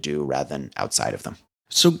want them to do rather than outside of them.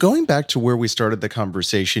 So going back to where we started the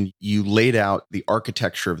conversation, you laid out the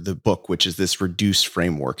architecture of the book, which is this reduced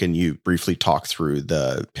framework, and you briefly talked through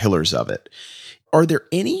the pillars of it. Are there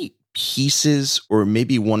any pieces, or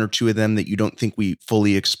maybe one or two of them, that you don't think we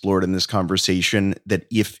fully explored in this conversation that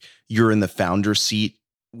if you're in the founder seat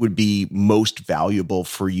would be most valuable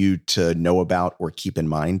for you to know about or keep in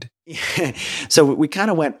mind? So we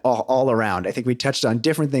kind of went all around. I think we touched on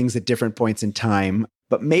different things at different points in time.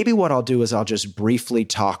 But maybe what I'll do is I'll just briefly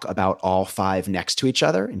talk about all five next to each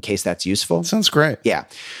other in case that's useful. Sounds great. Yeah.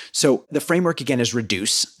 So the framework, again, is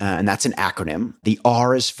REDUCE, and that's an acronym. The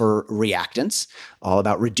R is for reactance, all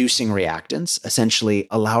about reducing reactance, essentially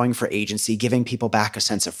allowing for agency, giving people back a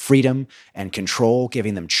sense of freedom and control,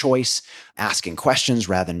 giving them choice, asking questions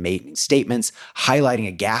rather than making statements, highlighting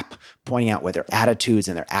a gap, pointing out where their attitudes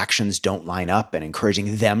and their actions don't line up and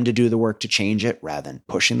encouraging them to do the work to change it rather than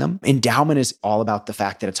pushing them. Endowment is all about the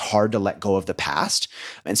fact that it's hard to let go of the past.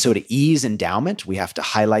 And so to ease endowment, we have to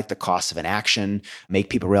highlight the costs of inaction, make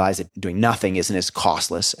people realize that doing nothing isn't as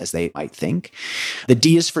costless as they might think. The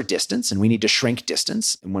D is for distance, and we need to shrink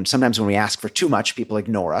distance. And sometimes when we ask for too much, people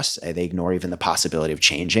ignore us. They ignore even the possibility of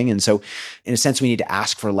changing. And so in a sense, we need to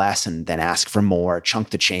ask for less and then ask for more, chunk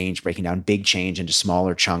the change, breaking down big change into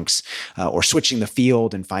smaller chunks, or switching the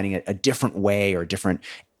field and finding a different way or different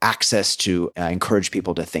access to encourage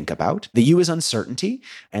people to think about. The U is uncertainty,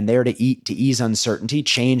 and there to ease uncertainty.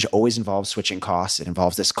 Change always involves switching costs. It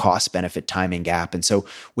involves this cost-benefit timing gap. And so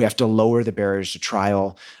we have to lower the barriers to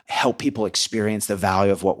trial, help people experience the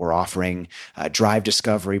value of what we're offering, drive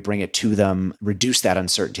discovery, bring it to them, reduce that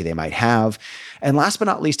uncertainty they might have. And last but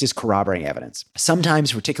not least is corroborating evidence.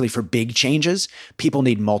 Sometimes, particularly for big changes, people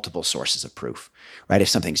need multiple sources of proof, right? If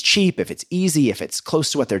something's cheap, if it's easy, if it's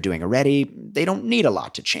close to what they're doing already, they don't need a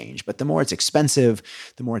lot to change. But the more it's expensive,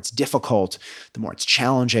 the more it's difficult, the more it's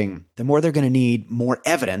challenging, the more they're going to need more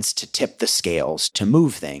evidence to tip the scales, to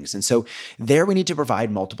move things. And so there we need to provide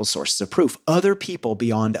multiple sources of proof, other people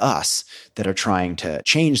beyond us that are trying to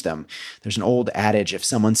change them. There's an old adage, if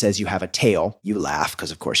someone says you have a tail, you laugh because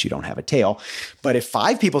of course you don't have a tail. But if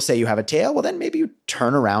 5 people say you have a tail, well, then maybe you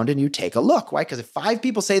turn around and you take a look. Why? Because if 5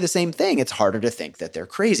 people say the same thing, it's harder to think that they're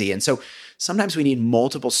crazy. And so sometimes we need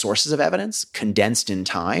multiple sources of evidence condensed in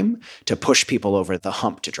time to push people over the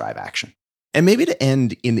hump to drive action. And maybe to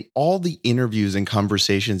end, in all the interviews and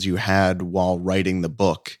conversations you had while writing the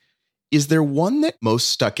book, is there one that most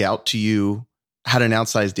stuck out to you, had an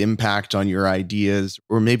outsized impact on your ideas,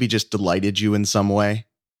 or maybe just delighted you in some way?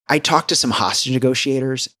 I talked to some hostage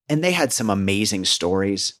negotiators, and they had some amazing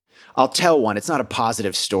stories. I'll tell one. It's not a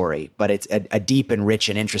positive story, but it's a deep and rich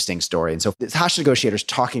and interesting story. And so this hostage negotiator is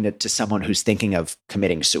talking to someone who's thinking of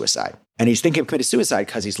committing suicide. And he's thinking of committing suicide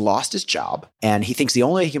because he's lost his job. And he thinks the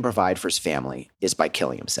only way he can provide for his family is by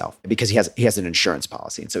killing himself because he has an insurance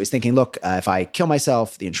policy. And so he's thinking, look, if I kill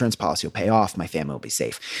myself, the insurance policy will pay off. My family will be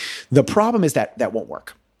safe. The problem is that won't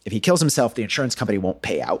work. If he kills himself, the insurance company won't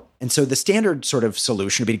pay out. And so the standard sort of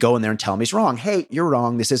solution would be to go in there and tell him he's wrong. Hey, you're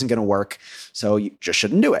wrong. This isn't going to work. So you just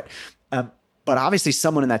shouldn't do it. But obviously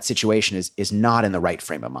someone in that situation is not in the right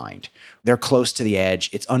frame of mind. They're close to the edge.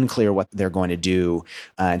 It's unclear what they're going to do.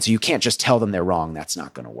 And so you can't just tell them they're wrong. That's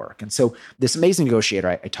not going to work. And so this amazing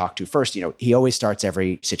negotiator I talked to first, he always starts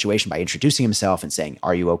every situation by introducing himself and saying,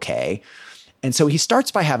 are you okay? And so he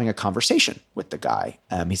starts by having a conversation with the guy.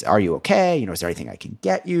 He's, are you okay? Is there anything I can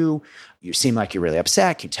get you? You seem like you're really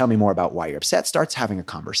upset. Can you tell me more about why you're upset? Starts having a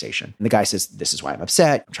conversation. And the guy says, this is why I'm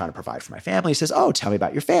upset. I'm trying to provide for my family. He says, oh, tell me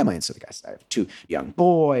about your family. And so the guy says, I have 2 young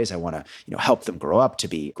boys. I want to, help them grow up to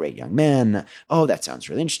be great young men. Oh, that sounds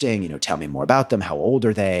really interesting. Tell me more about them. How old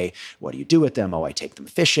are they? What do you do with them? Oh, I take them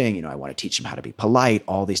fishing. I want to teach them how to be polite,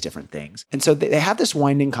 all these different things. And so they have this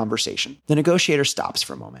winding conversation. The negotiator stops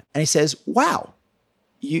for a moment and he says, wow,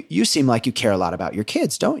 you seem like you care a lot about your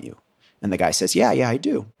kids, don't you? And the guy says, yeah, I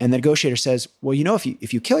do. And the negotiator says, well,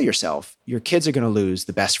 if you kill yourself, your kids are going to lose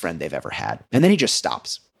the best friend they've ever had. And then he just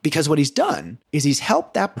stops. Because what he's done is he's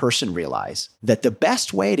helped that person realize that the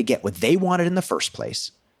best way to get what they wanted in the first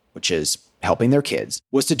place, which is helping their kids,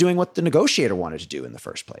 was to doing what the negotiator wanted to do in the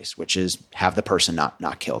first place, which is have the person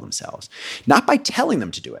not kill themselves. Not by telling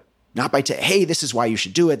them to do it. Not by hey, this is why you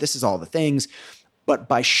should do it. This is all the things. But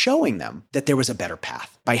by showing them that there was a better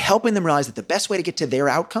path, by helping them realize that the best way to get to their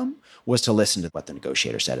outcome was to listen to what the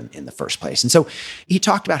negotiator said in the first place. And so he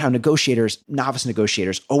talked about how novice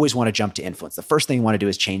negotiators always want to jump to influence. The first thing you want to do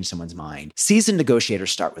is change someone's mind. Seasoned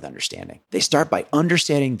negotiators start with understanding. They start by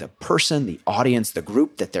understanding the person, the audience, the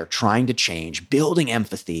group that they're trying to change, building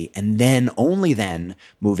empathy, and then, only then,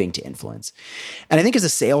 moving to influence. And I think as a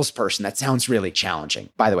salesperson, that sounds really challenging.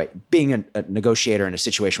 By the way, being a negotiator in a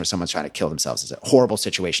situation where someone's trying to kill themselves is a horrible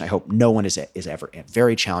situation. I hope no one is ever in a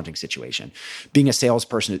very challenging situation. Being a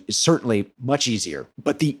salesperson is certainly much easier.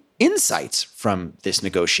 But the insights from this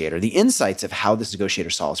negotiator, the insights of how this negotiator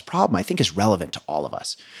solves a problem, I think is relevant to all of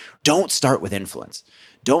us. Don't start with influence.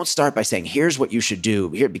 Don't start by saying, here's what you should do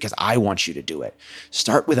here because I want you to do it.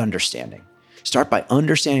 Start with understanding. Start by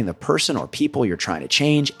understanding the person or people you're trying to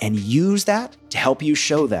change and use that to help you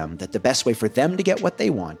show them that the best way for them to get what they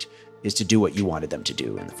want is to do what you wanted them to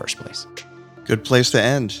do in the first place. Good place to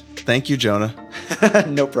end. Thank you, Jonah.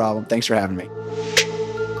 No problem. Thanks for having me.